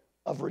day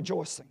of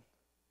rejoicing.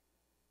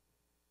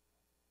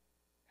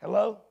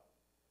 Hello?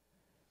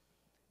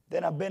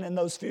 Then I've been in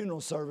those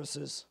funeral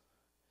services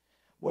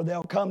where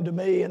they'll come to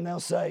me and they'll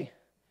say,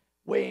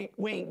 we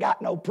ain't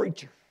got no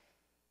preacher.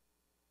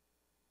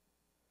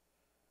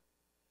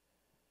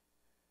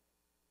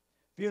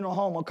 Funeral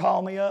home will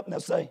call me up and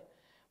they'll say,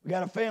 we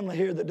got a family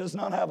here that does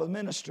not have a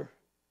minister.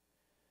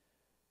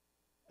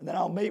 And then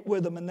I'll meet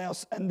with them, and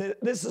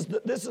this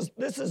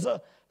is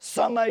a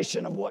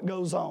summation of what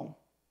goes on.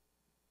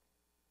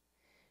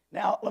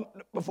 Now,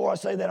 before I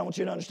say that, I want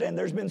you to understand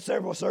there's been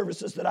several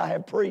services that I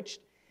have preached,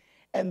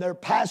 and their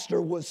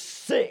pastor was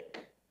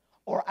sick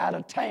or out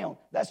of town.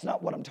 That's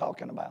not what I'm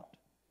talking about.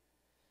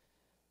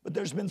 But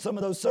there's been some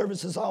of those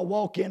services I'll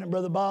walk in, and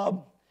Brother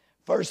Bob,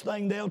 first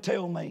thing they'll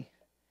tell me,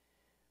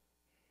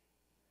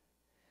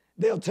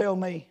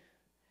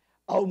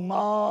 oh,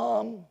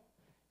 Mom,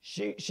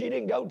 she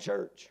didn't go to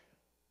church.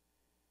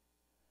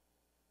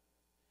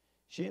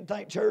 She didn't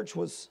think church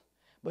was,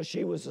 but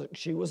she was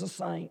a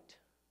saint.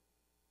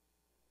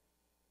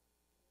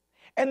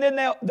 And then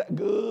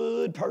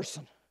good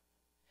person.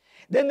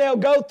 Then they'll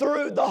go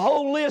through the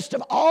whole list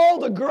of all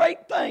the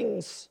great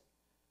things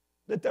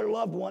that their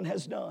loved one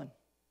has done.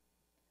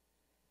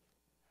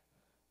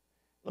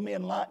 Let me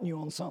enlighten you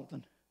on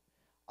something.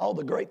 All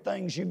the great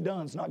things you've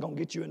done is not going to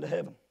get you into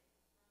heaven.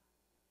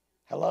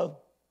 Hello?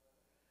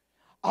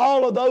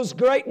 All of those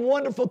great and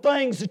wonderful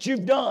things that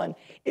you've done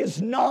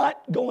is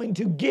not going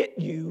to get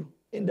you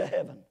into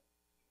heaven.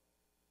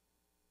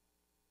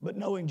 But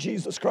knowing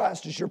Jesus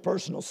Christ as your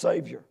personal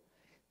Savior,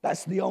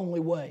 that's the only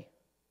way.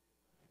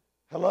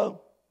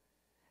 Hello?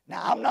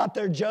 Now, I'm not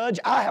their judge.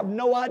 I have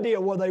no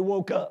idea where they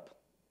woke up.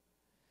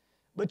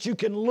 But you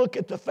can look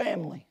at the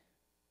family.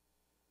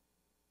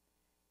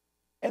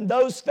 And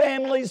those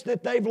families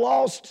that they've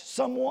lost,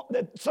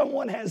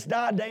 someone has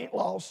died, they ain't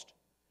lost.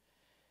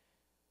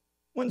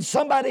 When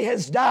somebody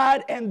has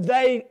died and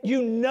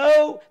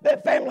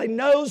that family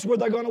knows where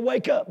they're going to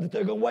wake up, that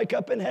they're going to wake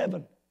up in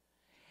heaven.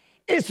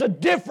 It's a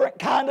different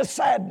kind of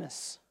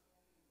sadness.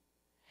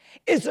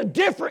 It's a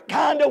different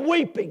kind of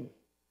weeping.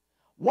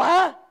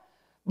 Why?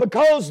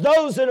 Because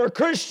those that are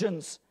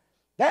Christians,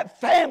 that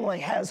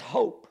family has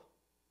hope.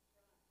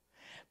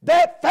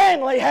 That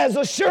family has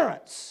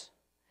assurance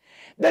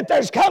that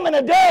there's coming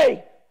a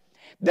day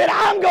that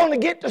I'm going to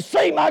get to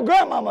see my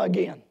grandmama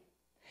again.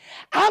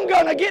 I'm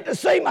going to get to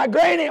see my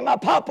granny and my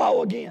papa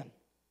again.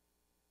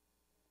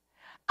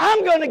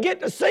 I'm going to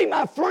get to see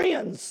my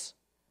friends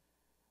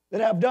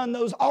that I've done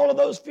all of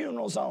those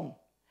funerals on.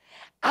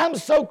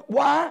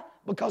 Why?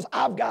 Because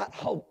I've got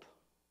hope.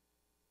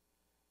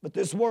 But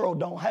this world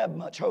don't have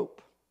much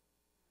hope.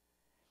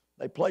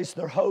 They place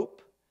their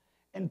hope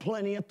in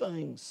plenty of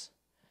things.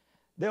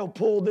 They'll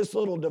pull this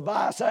little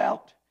device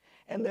out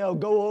and they'll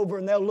go over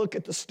and they'll look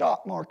at the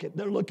stock market.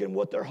 They're looking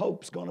what their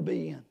hope's going to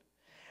be in.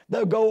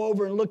 They'll go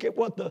over and look at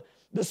what the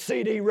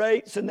CD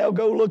rates, and they'll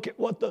go look at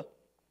what the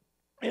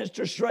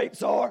interest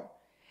rates are.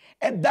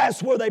 And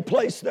that's where they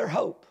place their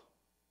hope.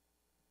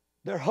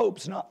 Their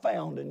hope's not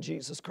found in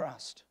Jesus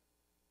Christ.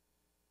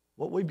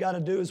 What we've got to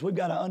do is we've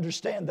got to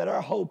understand that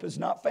our hope is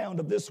not found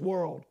of this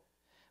world,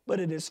 but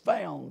it is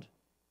found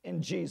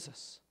in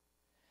Jesus.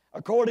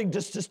 According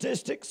to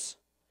statistics,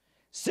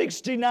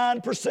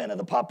 69% of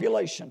the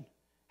population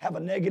have a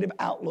negative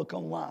outlook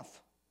on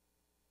life.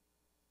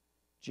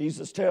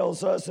 Jesus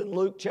tells us in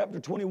Luke chapter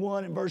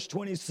 21 and verse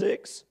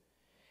 26,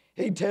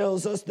 He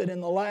tells us that in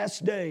the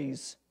last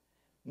days,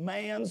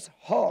 man's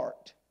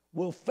heart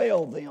will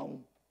fail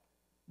them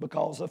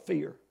because of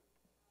fear.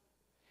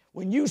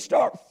 When you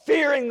start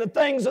fearing the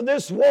things of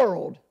this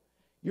world,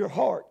 your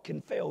heart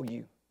can fail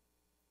you.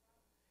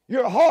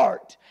 Your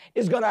heart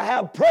is going to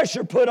have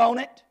pressure put on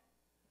it,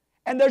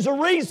 and there's a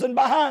reason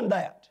behind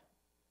that.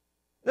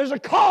 There's a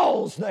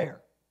cause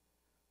there.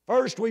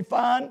 First, we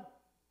find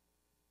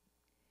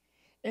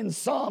in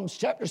Psalms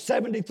chapter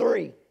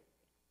 73.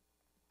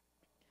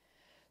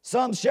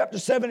 Psalms chapter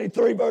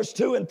 73, verse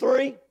 2 and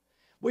 3,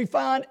 we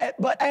find,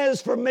 but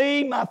as for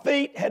me, my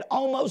feet had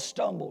almost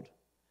stumbled.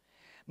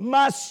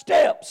 My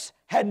steps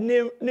had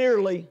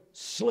nearly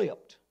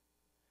slipped.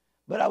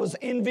 But I was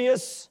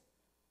envious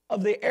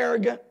of the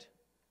arrogant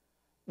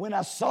when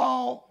I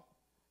saw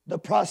the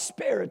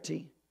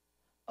prosperity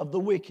of the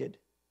wicked.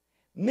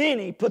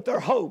 Many put their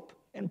hope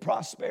in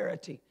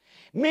prosperity.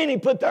 Many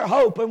put their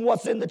hope in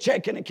what's in the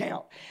checking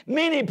account.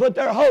 Many put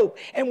their hope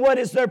in what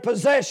is their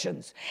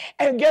possessions.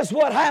 And guess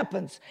what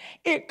happens?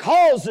 It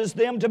causes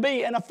them to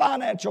be in a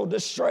financial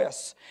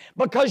distress,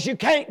 because you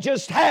can't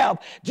just have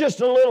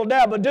just a little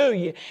dab, do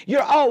you?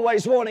 You're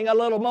always wanting a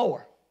little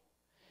more.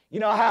 You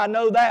know how I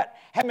know that?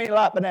 How many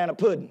like banana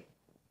pudding?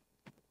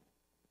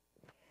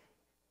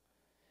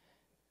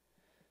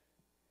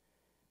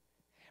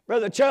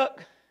 Brother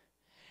Chuck,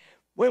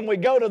 when we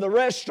go to the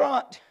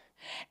restaurant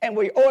and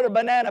we order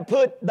banana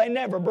pudding, they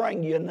never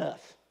bring you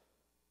enough.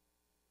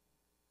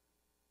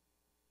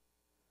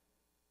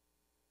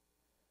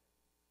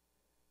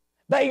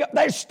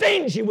 They're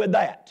stingy with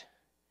that.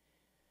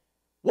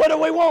 What do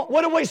we want?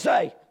 What do we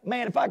say?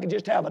 Man, if I could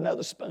just have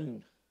another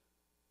spoon.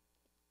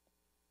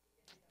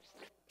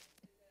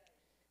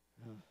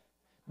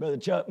 Brother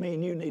Chuck, me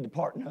and you need to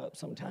partner up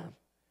sometime.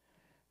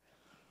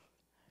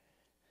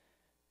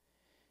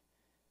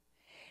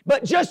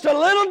 But just a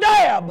little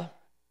dab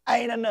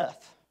ain't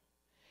enough.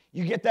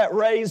 You get that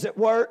raise at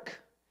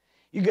work,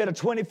 you get a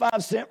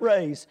 25-cent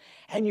raise,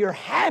 and you're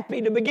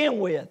happy to begin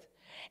with.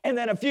 And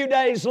then a few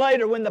days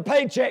later, when the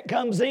paycheck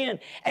comes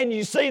in and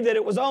you see that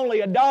it was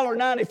only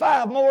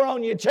 $1.95 more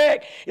on your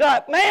check, you're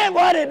like, man,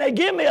 why didn't they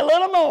give me a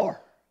little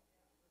more?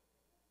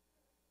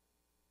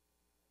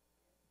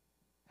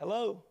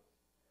 Hello?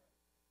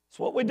 That's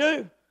what we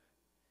do.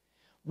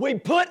 We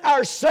put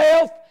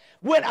ourselves,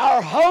 when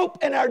our hope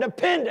and our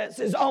dependence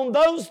is on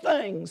those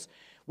things,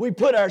 we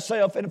put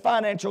ourselves in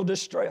financial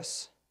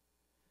distress.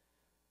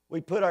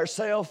 We put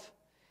ourselves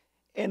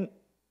in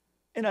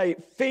a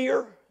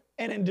fear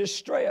and in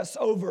distress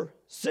over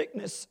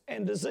sickness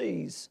and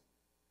disease.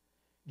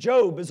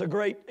 Job is a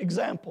great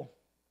example.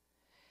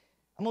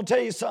 I'm going to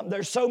tell you something.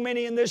 There's so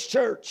many in this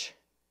church.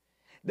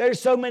 There's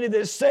so many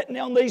that's sitting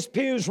on these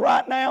pews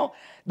right now.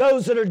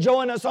 Those that are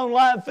joining us on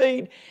live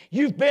feed,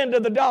 you've been to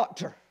the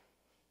doctor.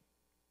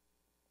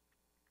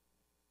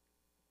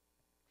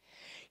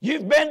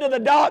 You've been to the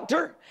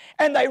doctor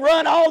and they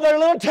run all their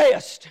little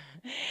tests.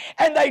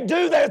 And they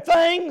do their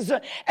things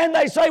and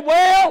they say,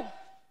 well.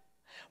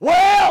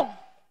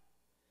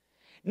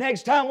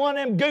 Next time one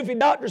of them goofy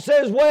doctors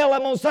says, well,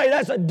 I'm going to say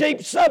that's a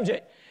deep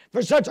subject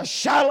for such a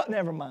shallow,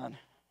 never mind.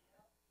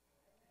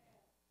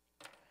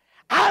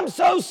 I'm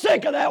so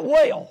sick of that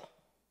well.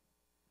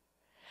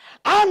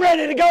 I'm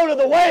ready to go to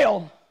the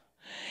well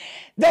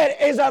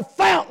that is a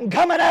fountain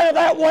coming out of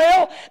that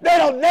well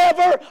that'll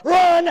never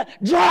run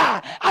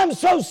dry. I'm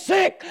so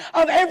sick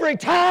of every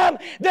time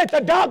that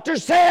the doctor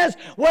says,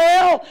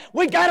 well,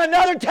 we got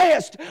another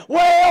test.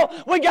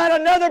 Well, we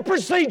got another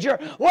procedure.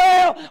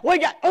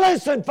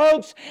 Listen,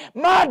 folks,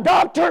 my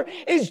doctor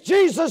is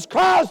Jesus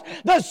Christ,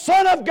 the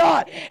Son of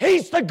God.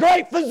 He's the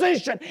great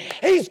physician.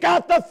 He's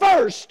got the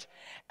first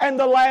and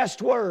the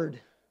last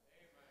word.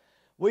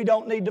 We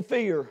don't need to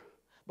fear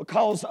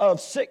because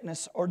of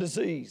sickness or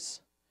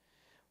disease.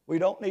 We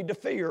don't need to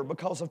fear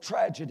because of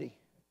tragedy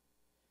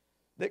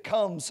that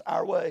comes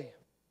our way.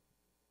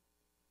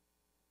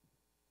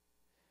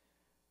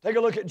 Take a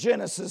look at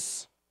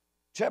Genesis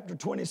chapter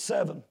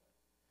 27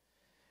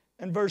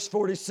 and verse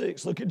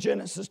 46. Look at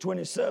Genesis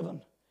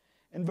 27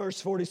 and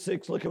verse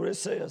 46. Look at what it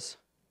says.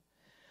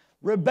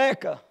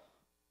 Rebekah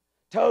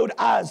told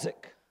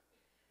Isaac,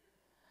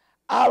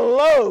 I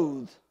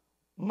loathe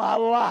my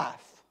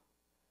life.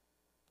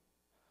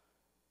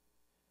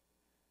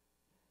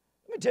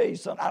 Let me tell you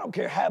something. I don't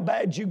care how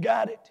bad you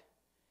got it.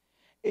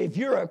 If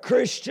you're a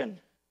Christian,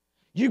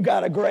 you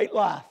got a great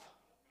life.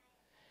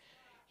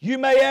 You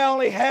may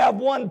only have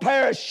one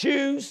pair of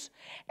shoes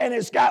and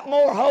it's got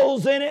more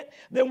holes in it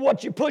than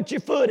what you put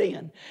your foot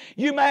in.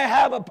 You may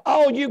have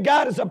all you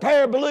got is a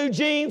pair of blue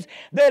jeans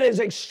that is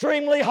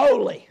extremely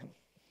holy.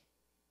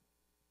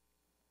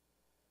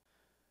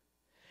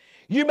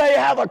 You may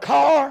have a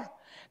car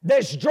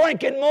that's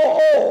drinking more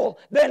oil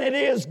than it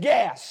is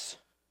gas.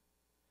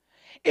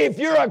 If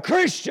you're a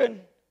Christian,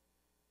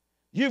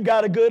 you've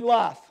got a good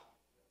life.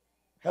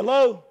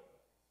 Hello?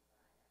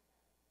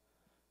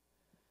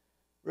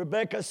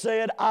 Rebekah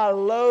said, I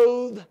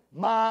loathe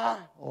my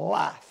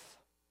life.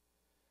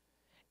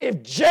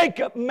 If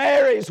Jacob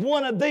marries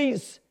one of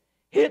these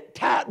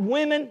Hittite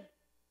women,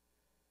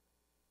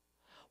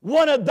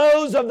 one of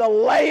those of the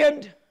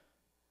land,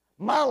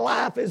 my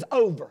life is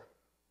over.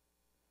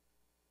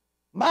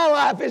 My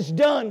life is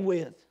done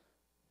with.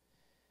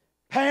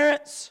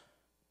 Parents,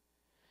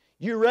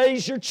 you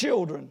raise your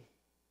children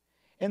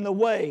in the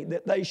way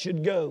that they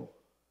should go.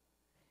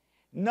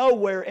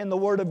 Nowhere in the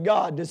Word of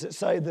God does it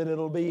say that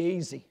it'll be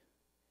easy.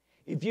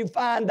 If you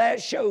find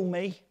that, show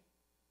me.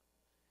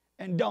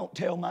 And don't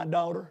tell my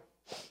daughter.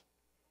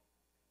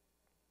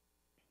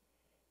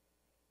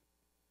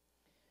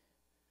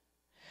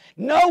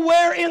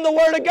 Nowhere in the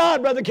Word of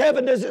God, Brother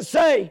Kevin, does it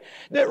say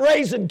that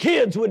raising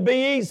kids would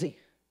be easy.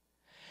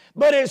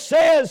 But it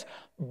says,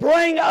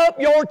 bring up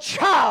your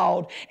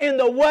child in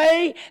the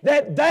way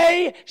that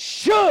they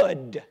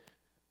should.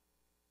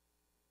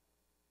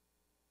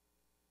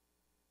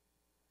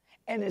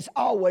 And it's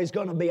always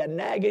going to be a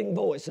nagging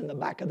voice in the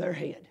back of their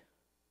head.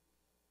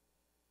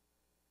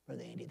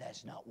 Brother Andy,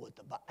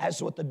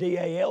 that's what the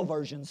DAL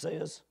version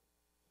says.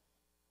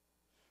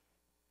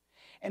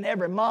 And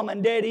every mom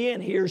and daddy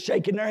in here is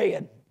shaking their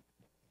head.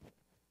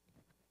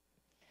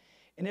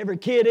 And every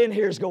kid in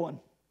here is going,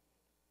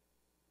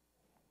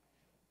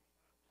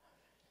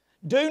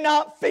 do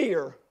not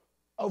fear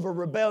over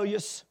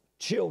rebellious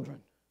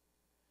children.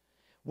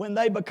 When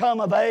they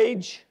become of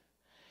age,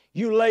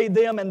 you lay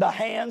them in the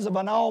hands of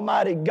an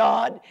almighty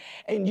God,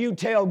 and you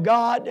tell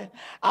God,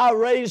 I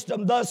raised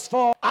them thus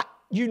far.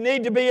 You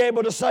need to be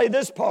able to say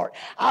this part.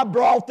 I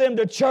brought them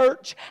to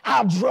church.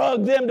 I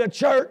drugged them to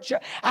church.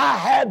 I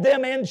had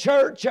them in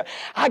church.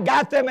 I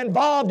got them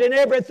involved in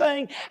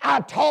everything.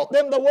 I taught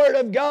them the Word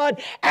of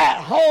God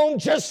at home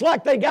just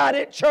like they got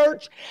at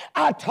church.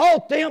 I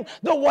taught them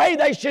the way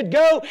they should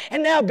go.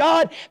 And now,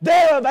 God,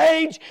 they're of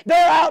age.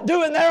 They're out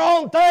doing their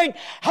own thing.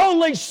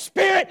 Holy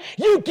Spirit,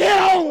 you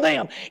get on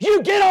them.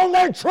 You get on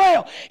their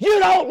trail. You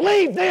don't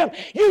leave them.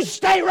 You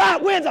stay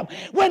right with them.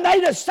 When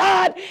they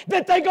decide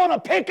that they're going to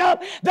pick up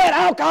that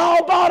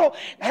alcohol bottle,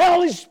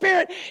 Holy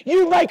Spirit,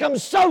 you make them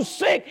so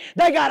sick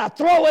they got to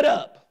throw it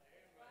up.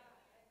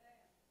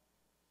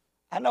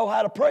 I know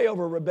how to pray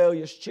over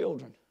rebellious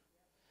children.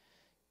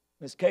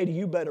 Miss Katie,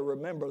 you better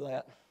remember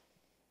that.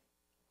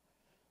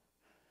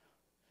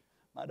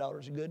 My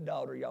daughter's a good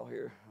daughter, y'all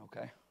hear?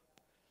 Okay.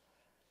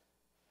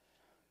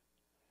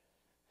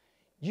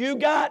 You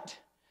got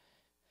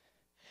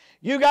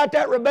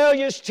that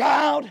rebellious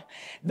child,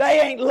 they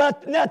ain't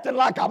nothing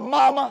like a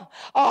mama,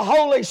 a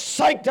holy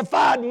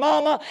sanctified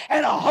mama,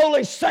 and a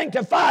holy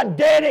sanctified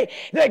daddy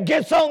that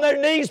gets on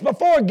their knees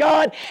before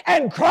God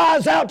and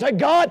cries out to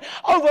God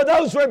over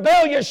those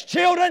rebellious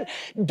children.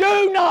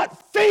 Do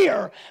not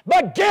fear,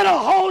 but get a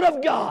hold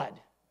of God.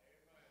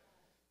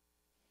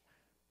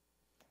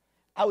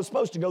 I was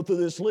supposed to go through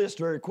this list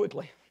very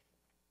quickly.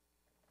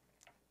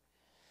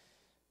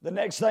 The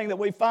next thing that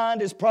we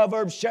find is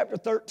Proverbs chapter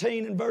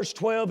 13 and verse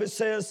 12. It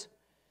says,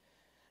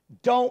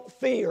 don't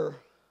fear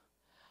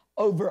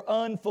over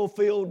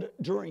unfulfilled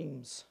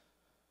dreams.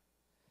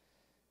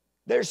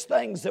 There's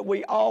things that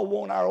we all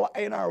want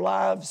in our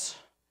lives.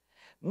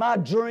 My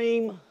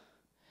dream,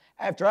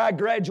 after I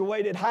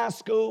graduated high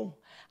school,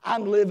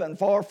 I'm living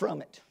far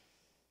from it.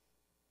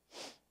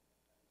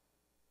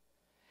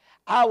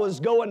 I was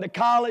going to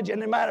college,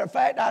 and as a matter of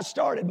fact, I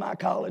started my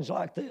college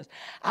like this.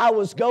 I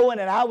was going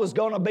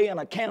to be an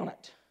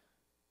accountant.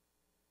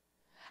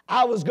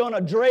 I was going to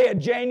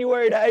dread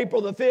January to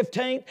April the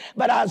 15th,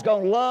 but I was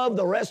going to love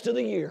the rest of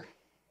the year.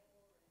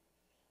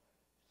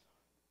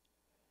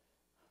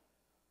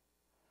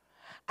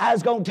 I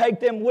was going to take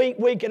them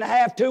week and a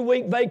half,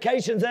 2-week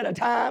vacations at a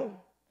time,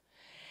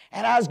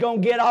 and I was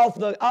going to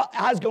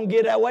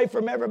get away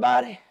from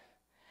everybody,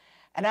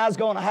 and I was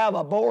going to have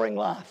a boring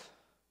life.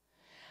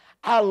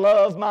 I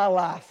love my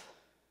life.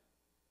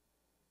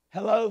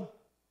 Hello?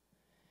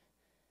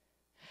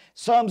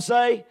 Some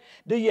say,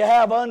 do you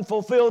have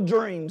unfulfilled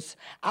dreams?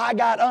 I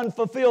got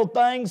unfulfilled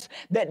things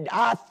that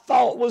I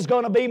thought was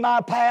going to be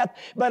my path,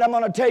 but I'm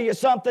going to tell you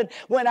something.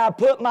 When I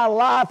put my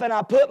life and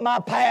I put my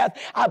path,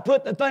 I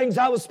put the things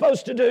I was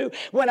supposed to do,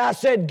 when I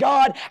said,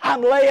 God,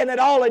 I'm laying it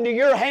all into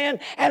your hand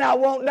and I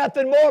want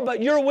nothing more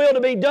but your will to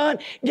be done,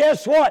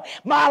 guess what?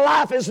 My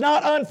life is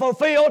not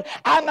unfulfilled.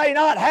 I may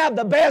not have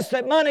the best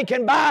that money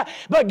can buy,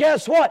 but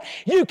guess what?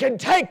 You can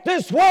take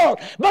this world,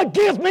 but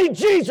give me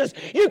Jesus.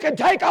 You can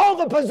take all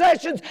the possessions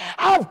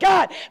I've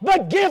got,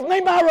 but give me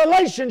my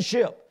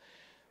relationship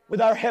with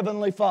our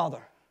Heavenly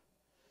Father.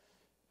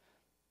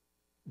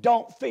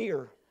 Don't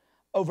fear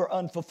over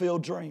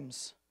unfulfilled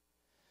dreams.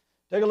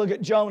 Take a look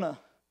at Jonah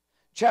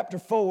chapter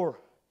 4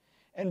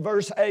 and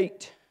verse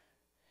 8.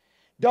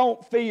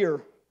 Don't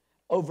fear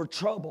over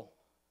trouble.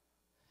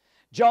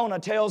 Jonah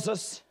tells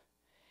us,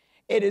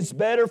 it is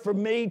better for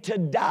me to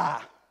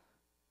die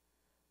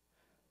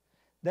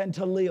than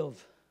to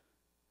live.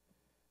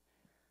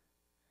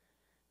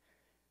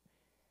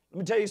 Let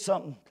me tell you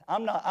something.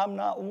 I'm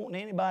not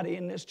wanting anybody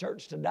in this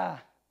church to die.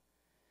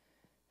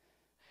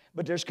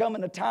 But there's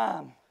coming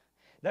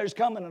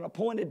an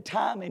appointed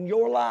time in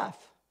your life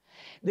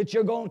that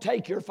you're going to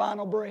take your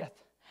final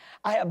breath.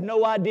 I have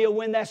no idea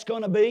when that's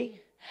going to be.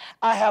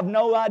 I have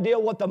no idea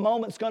what the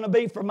moment's going to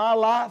be for my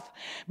life,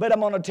 but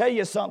I'm going to tell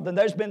you something.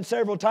 There's been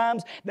several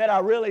times that I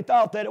really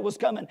thought that it was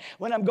coming.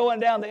 When I'm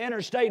going down the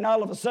interstate and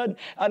all of a sudden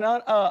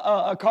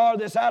a car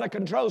that's out of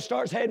control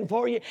starts heading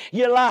for you,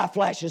 your life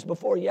flashes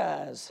before your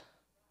eyes.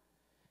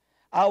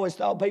 I always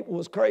thought people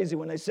was crazy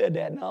when they said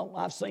that. No,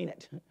 I've seen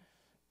it.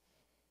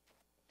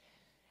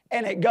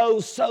 And it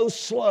goes so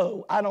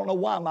slow, I don't know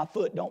why my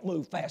foot don't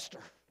move faster.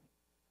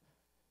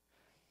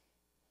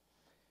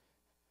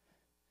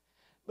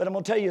 But I'm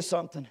going to tell you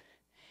something.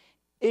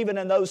 Even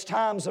in those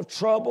times of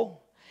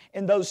trouble,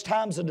 in those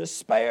times of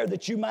despair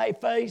that you may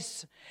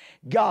face,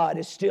 God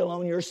is still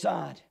on your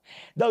side.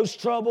 Those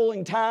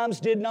troubling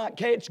times did not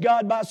catch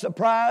God by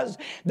surprise.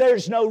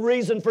 There's no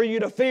reason for you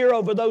to fear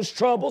over those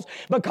troubles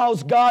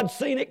because God's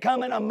seen it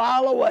coming a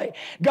mile away.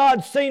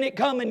 God's seen it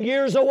coming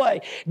years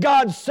away.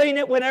 God's seen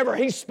it whenever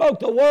He spoke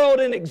the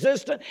world in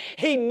existence.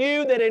 He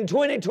knew that in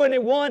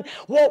 2021,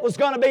 what was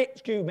going to be,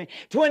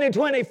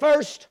 2021,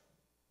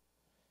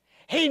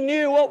 He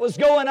knew what was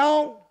going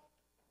on.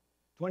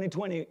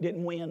 2020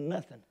 didn't win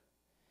nothing.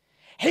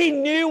 He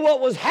knew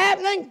what was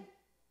happening,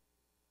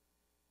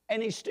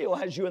 and He still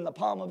has you in the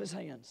palm of His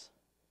hands.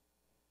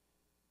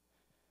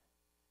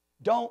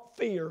 Don't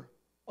fear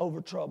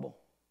over trouble.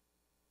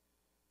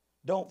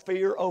 Don't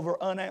fear over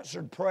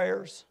unanswered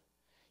prayers.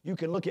 You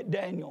can look at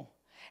Daniel,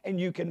 and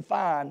you can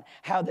find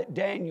how that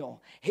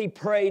Daniel, he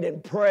prayed,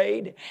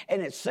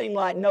 and it seemed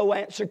like no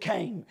answer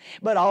came.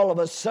 But all of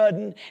a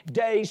sudden,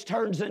 days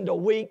turns into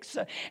weeks,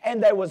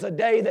 and there was a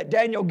day that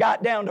Daniel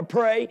got down to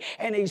pray,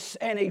 and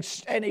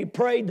he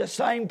prayed the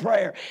same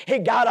prayer. He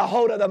got a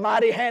hold of the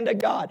mighty hand of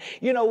God.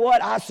 You know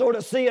what I sort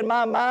of see in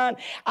my mind?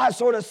 I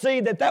sort of see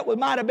that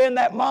might have been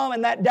that mom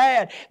and that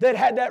dad that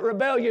had that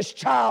rebellious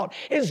child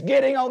is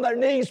getting on their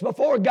knees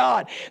before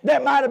God.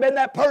 That might have been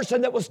that person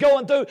that was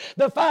going through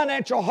the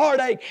financial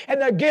heartache,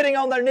 and they're getting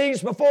on their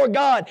knees before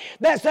God.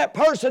 That's that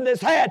person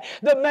that's had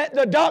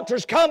the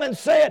doctors come and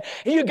said,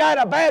 you got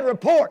a bad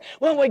report.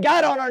 When we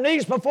got on our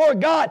knees before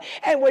God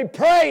and we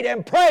prayed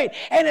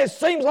and it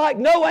seems like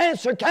no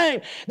answer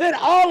came, then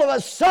all of a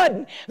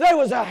sudden there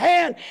was a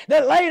hand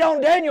that laid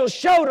on Daniel's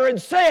shoulder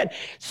and said,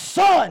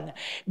 son,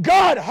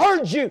 God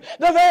heard you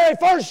the very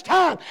first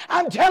time.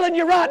 I'm telling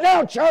you right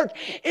now, church,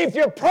 if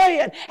you're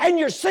praying and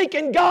you're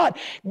seeking God,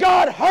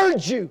 God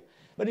heard you.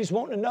 But He's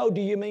wanting to know,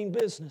 do you mean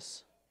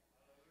business?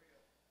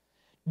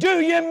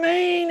 Do you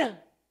mean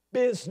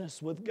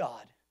business with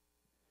God?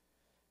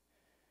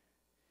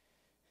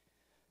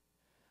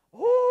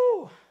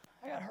 Ooh,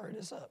 I got to hurry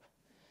this up.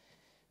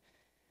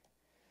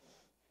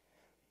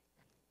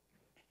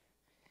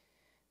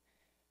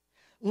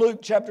 Luke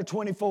chapter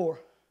 24,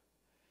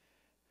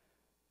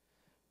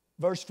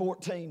 verse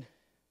 14.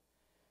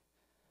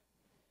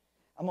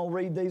 I'm going to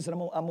read these and I'm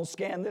going to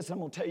scan this and I'm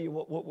going to tell you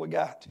what we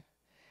got.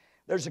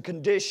 There's a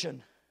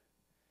condition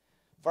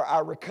for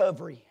our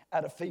recovery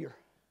out of fear.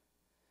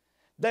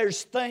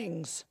 There's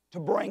things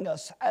to bring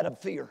us out of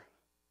fear.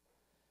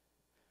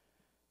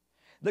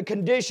 The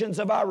conditions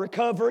of our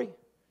recovery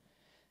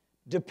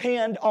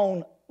depend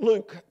on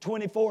Luke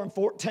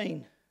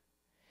 24:14.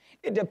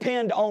 It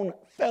depends on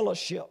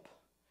fellowship.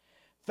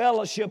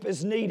 Fellowship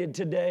is needed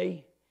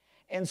today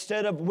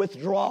instead of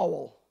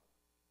withdrawal.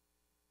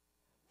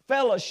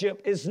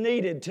 Fellowship is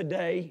needed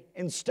today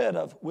instead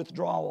of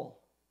withdrawal.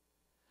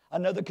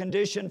 Another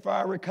condition for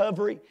our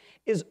recovery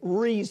is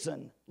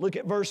reason. Look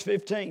at verse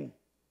 15.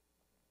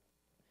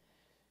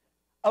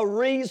 A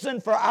reason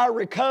for our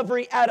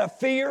recovery out of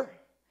fear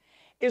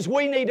is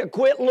we need to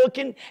quit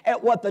looking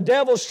at what the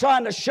devil's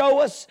trying to show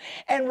us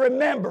and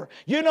remember,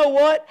 you know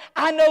what?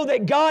 I know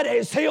that God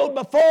has healed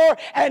before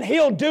and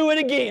He'll do it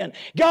again.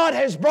 God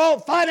has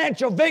brought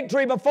financial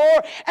victory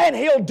before and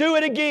He'll do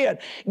it again.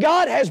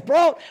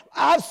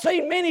 I've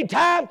seen many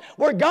times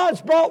where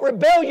God's brought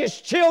rebellious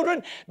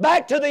children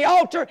back to the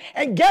altar,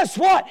 and guess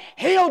what?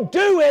 He'll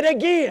do it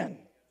again.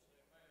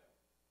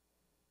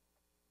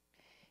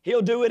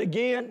 He'll do it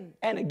again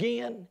and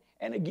again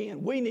and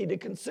again. We need to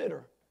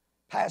consider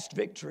past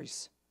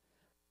victories.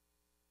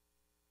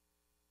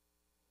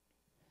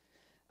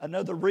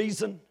 Another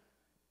reason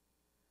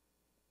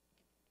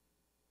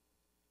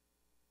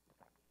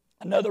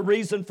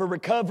for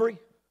recovery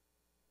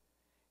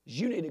is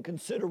you need to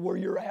consider where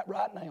you're at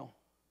right now.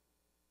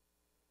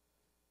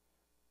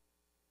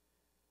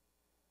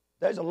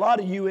 There's a lot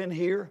of you in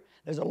here.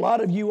 There's a lot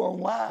of you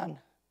online.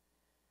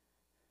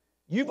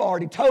 You've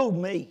already told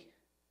me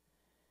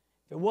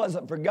if it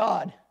wasn't for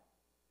God,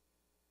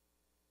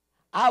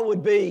 I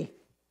would be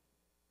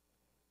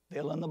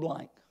fill in the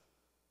blank.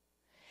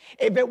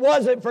 If it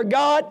wasn't for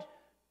God,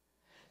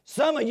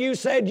 some of you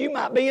said you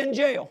might be in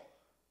jail.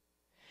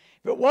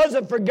 If it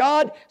wasn't for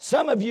God,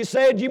 some of you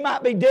said you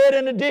might be dead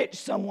in a ditch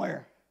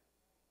somewhere.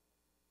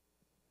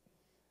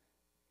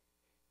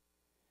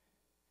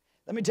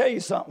 Let me tell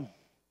you something.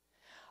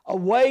 A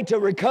way to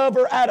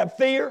recover out of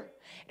fear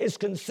is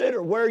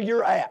consider where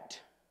you're at.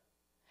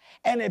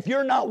 And if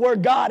you're not where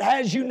God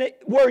has you,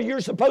 where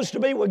you're supposed to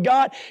be with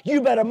God,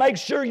 you better make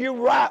sure you're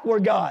right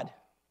with God.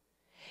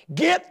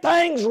 Get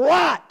things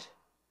right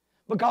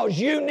because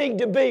you need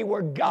to be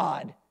where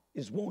God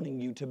is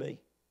wanting you to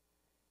be.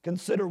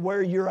 Consider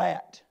where you're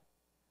at.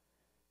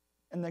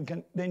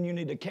 And then you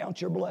need to count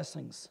your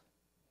blessings.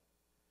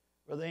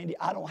 Brother Andy,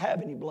 I don't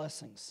have any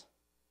blessings.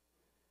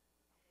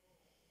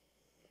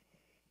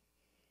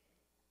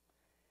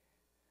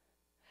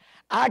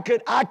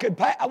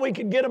 We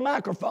could get a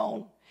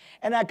microphone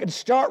and I could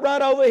start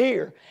right over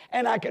here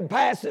and I could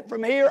pass it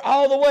from here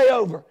all the way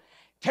over.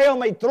 Tell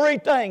me 3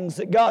 things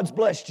that God's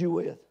blessed you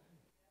with.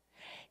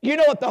 You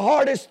know what the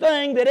hardest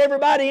thing that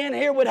everybody in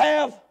here would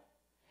have?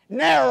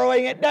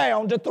 Narrowing it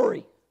down to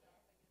 3.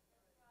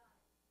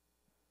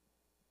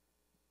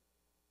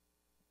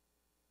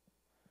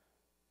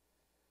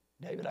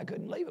 David, I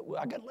couldn't leave it.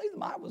 I couldn't leave the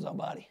mic with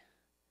somebody.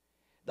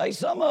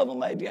 Some of them,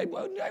 maybe they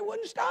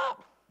wouldn't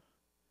stop.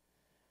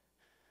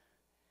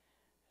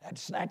 I had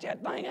to snatch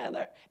that thing out of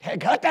there. Had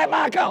to cut that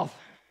mic off.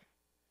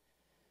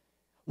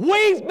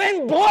 We've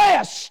been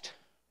blessed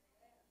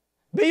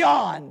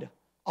beyond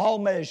all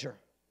measure.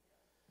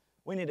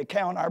 We need to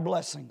count our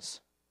blessings.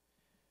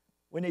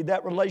 We need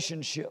that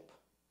relationship.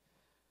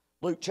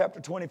 Luke chapter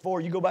 24,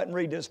 you go back and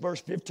read this,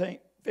 verse 15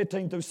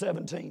 through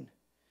 17.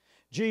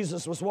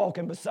 Jesus was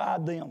walking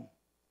beside them.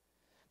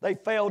 They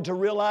failed to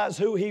realize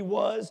who He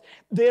was.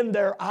 Then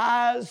their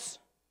eyes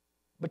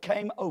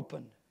became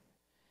opened.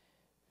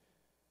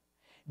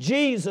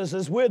 Jesus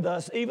is with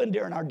us even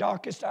during our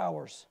darkest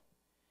hours.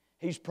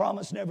 He's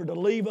promised never to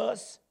leave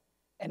us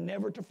and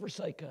never to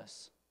forsake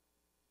us.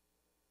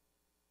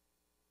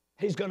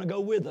 He's going to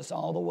go with us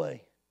all the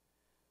way.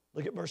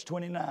 Look at verse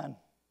 29.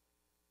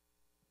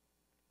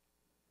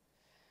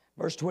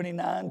 Verse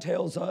 29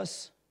 tells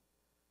us,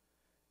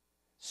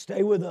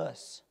 stay with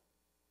us.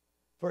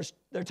 First,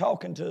 they're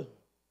talking to,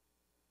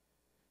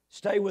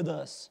 stay with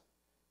us,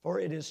 for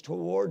it is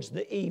towards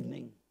the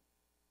evening,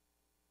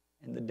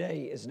 and the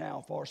day is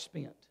now far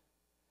spent.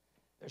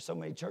 There's so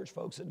many church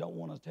folks that don't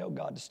want to tell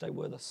God to stay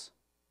with us.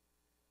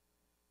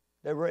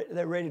 They're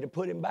ready to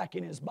put Him back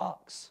in His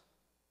box.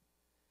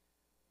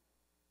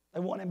 They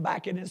want Him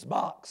back in His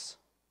box.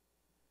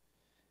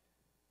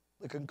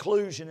 The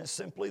conclusion is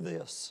simply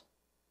this.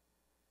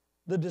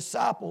 The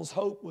disciples'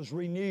 hope was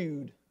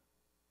renewed.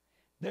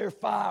 Their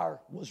fire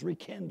was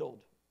rekindled.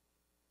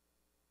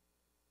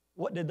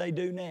 What did they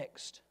do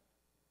next?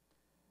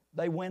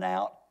 They went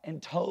out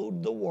and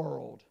told the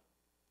world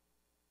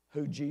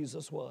who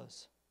Jesus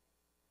was.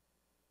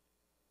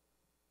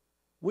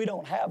 We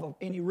don't have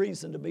any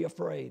reason to be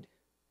afraid.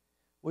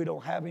 We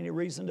don't have any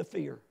reason to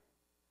fear.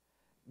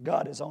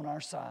 God is on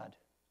our side.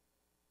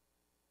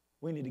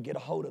 We need to get a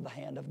hold of the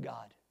hand of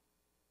God.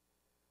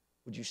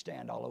 Would you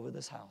stand all over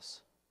this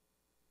house?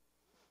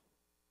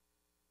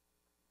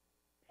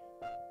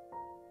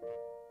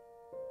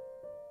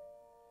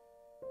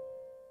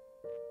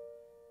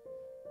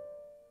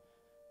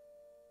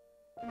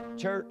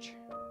 Church,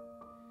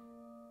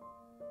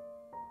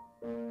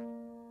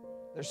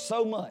 there's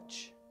so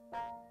much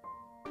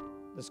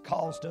that's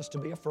caused us to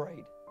be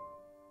afraid.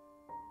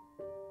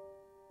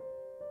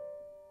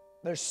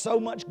 There's so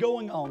much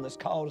going on that's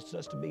caused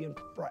us to be in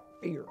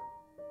fear.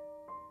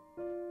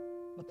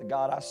 But the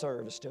God I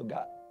serve has still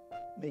got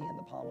me in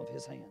the palm of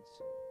His hands.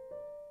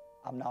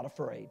 I'm not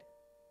afraid.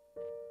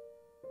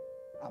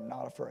 I'm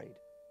not afraid.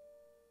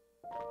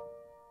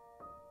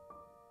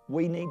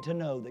 We need to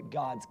know that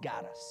God's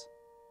got us.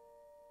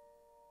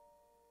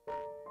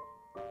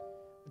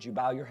 Would you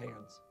bow your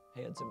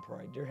heads and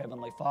pray? Dear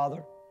Heavenly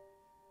Father,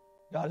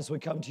 God, as we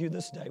come to you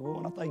this day, we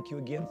want to thank you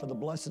again for the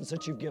blessings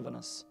that you've given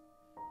us.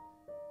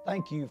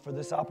 Thank you for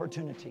this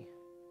opportunity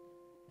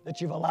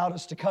that you've allowed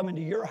us to come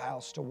into your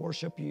house to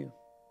worship you.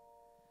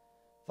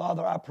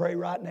 Father, I pray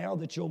right now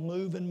that you'll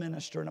move and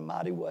minister in a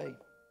mighty way.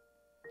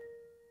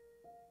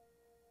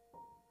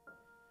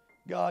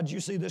 God, you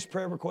see this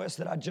prayer request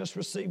that I just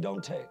received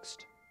on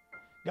text.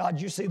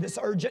 God, you see this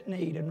urgent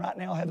need, and right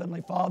now,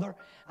 Heavenly Father,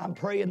 I'm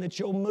praying that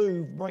you'll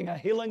move, bring a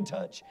healing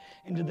touch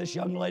into this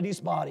young lady's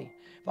body.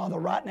 Father,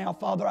 right now,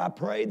 Father, I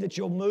pray that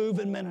you'll move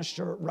and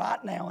minister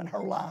right now in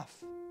her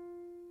life.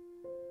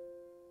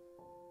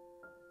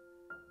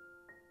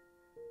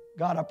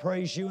 God, I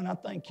praise you and I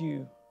thank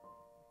you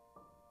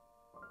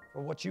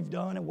for what you've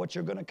done and what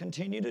you're going to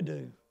continue to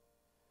do.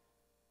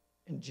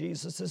 In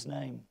Jesus'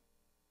 name,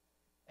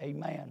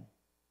 amen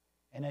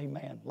and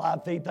amen.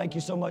 Live feed, thank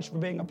you so much for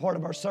being a part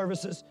of our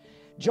services.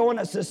 Join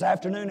us this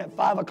afternoon at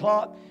 5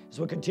 o'clock as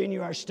we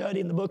continue our study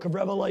in the book of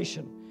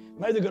Revelation.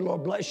 May the good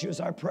Lord bless you is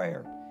our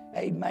prayer.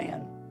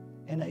 Amen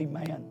and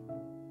amen.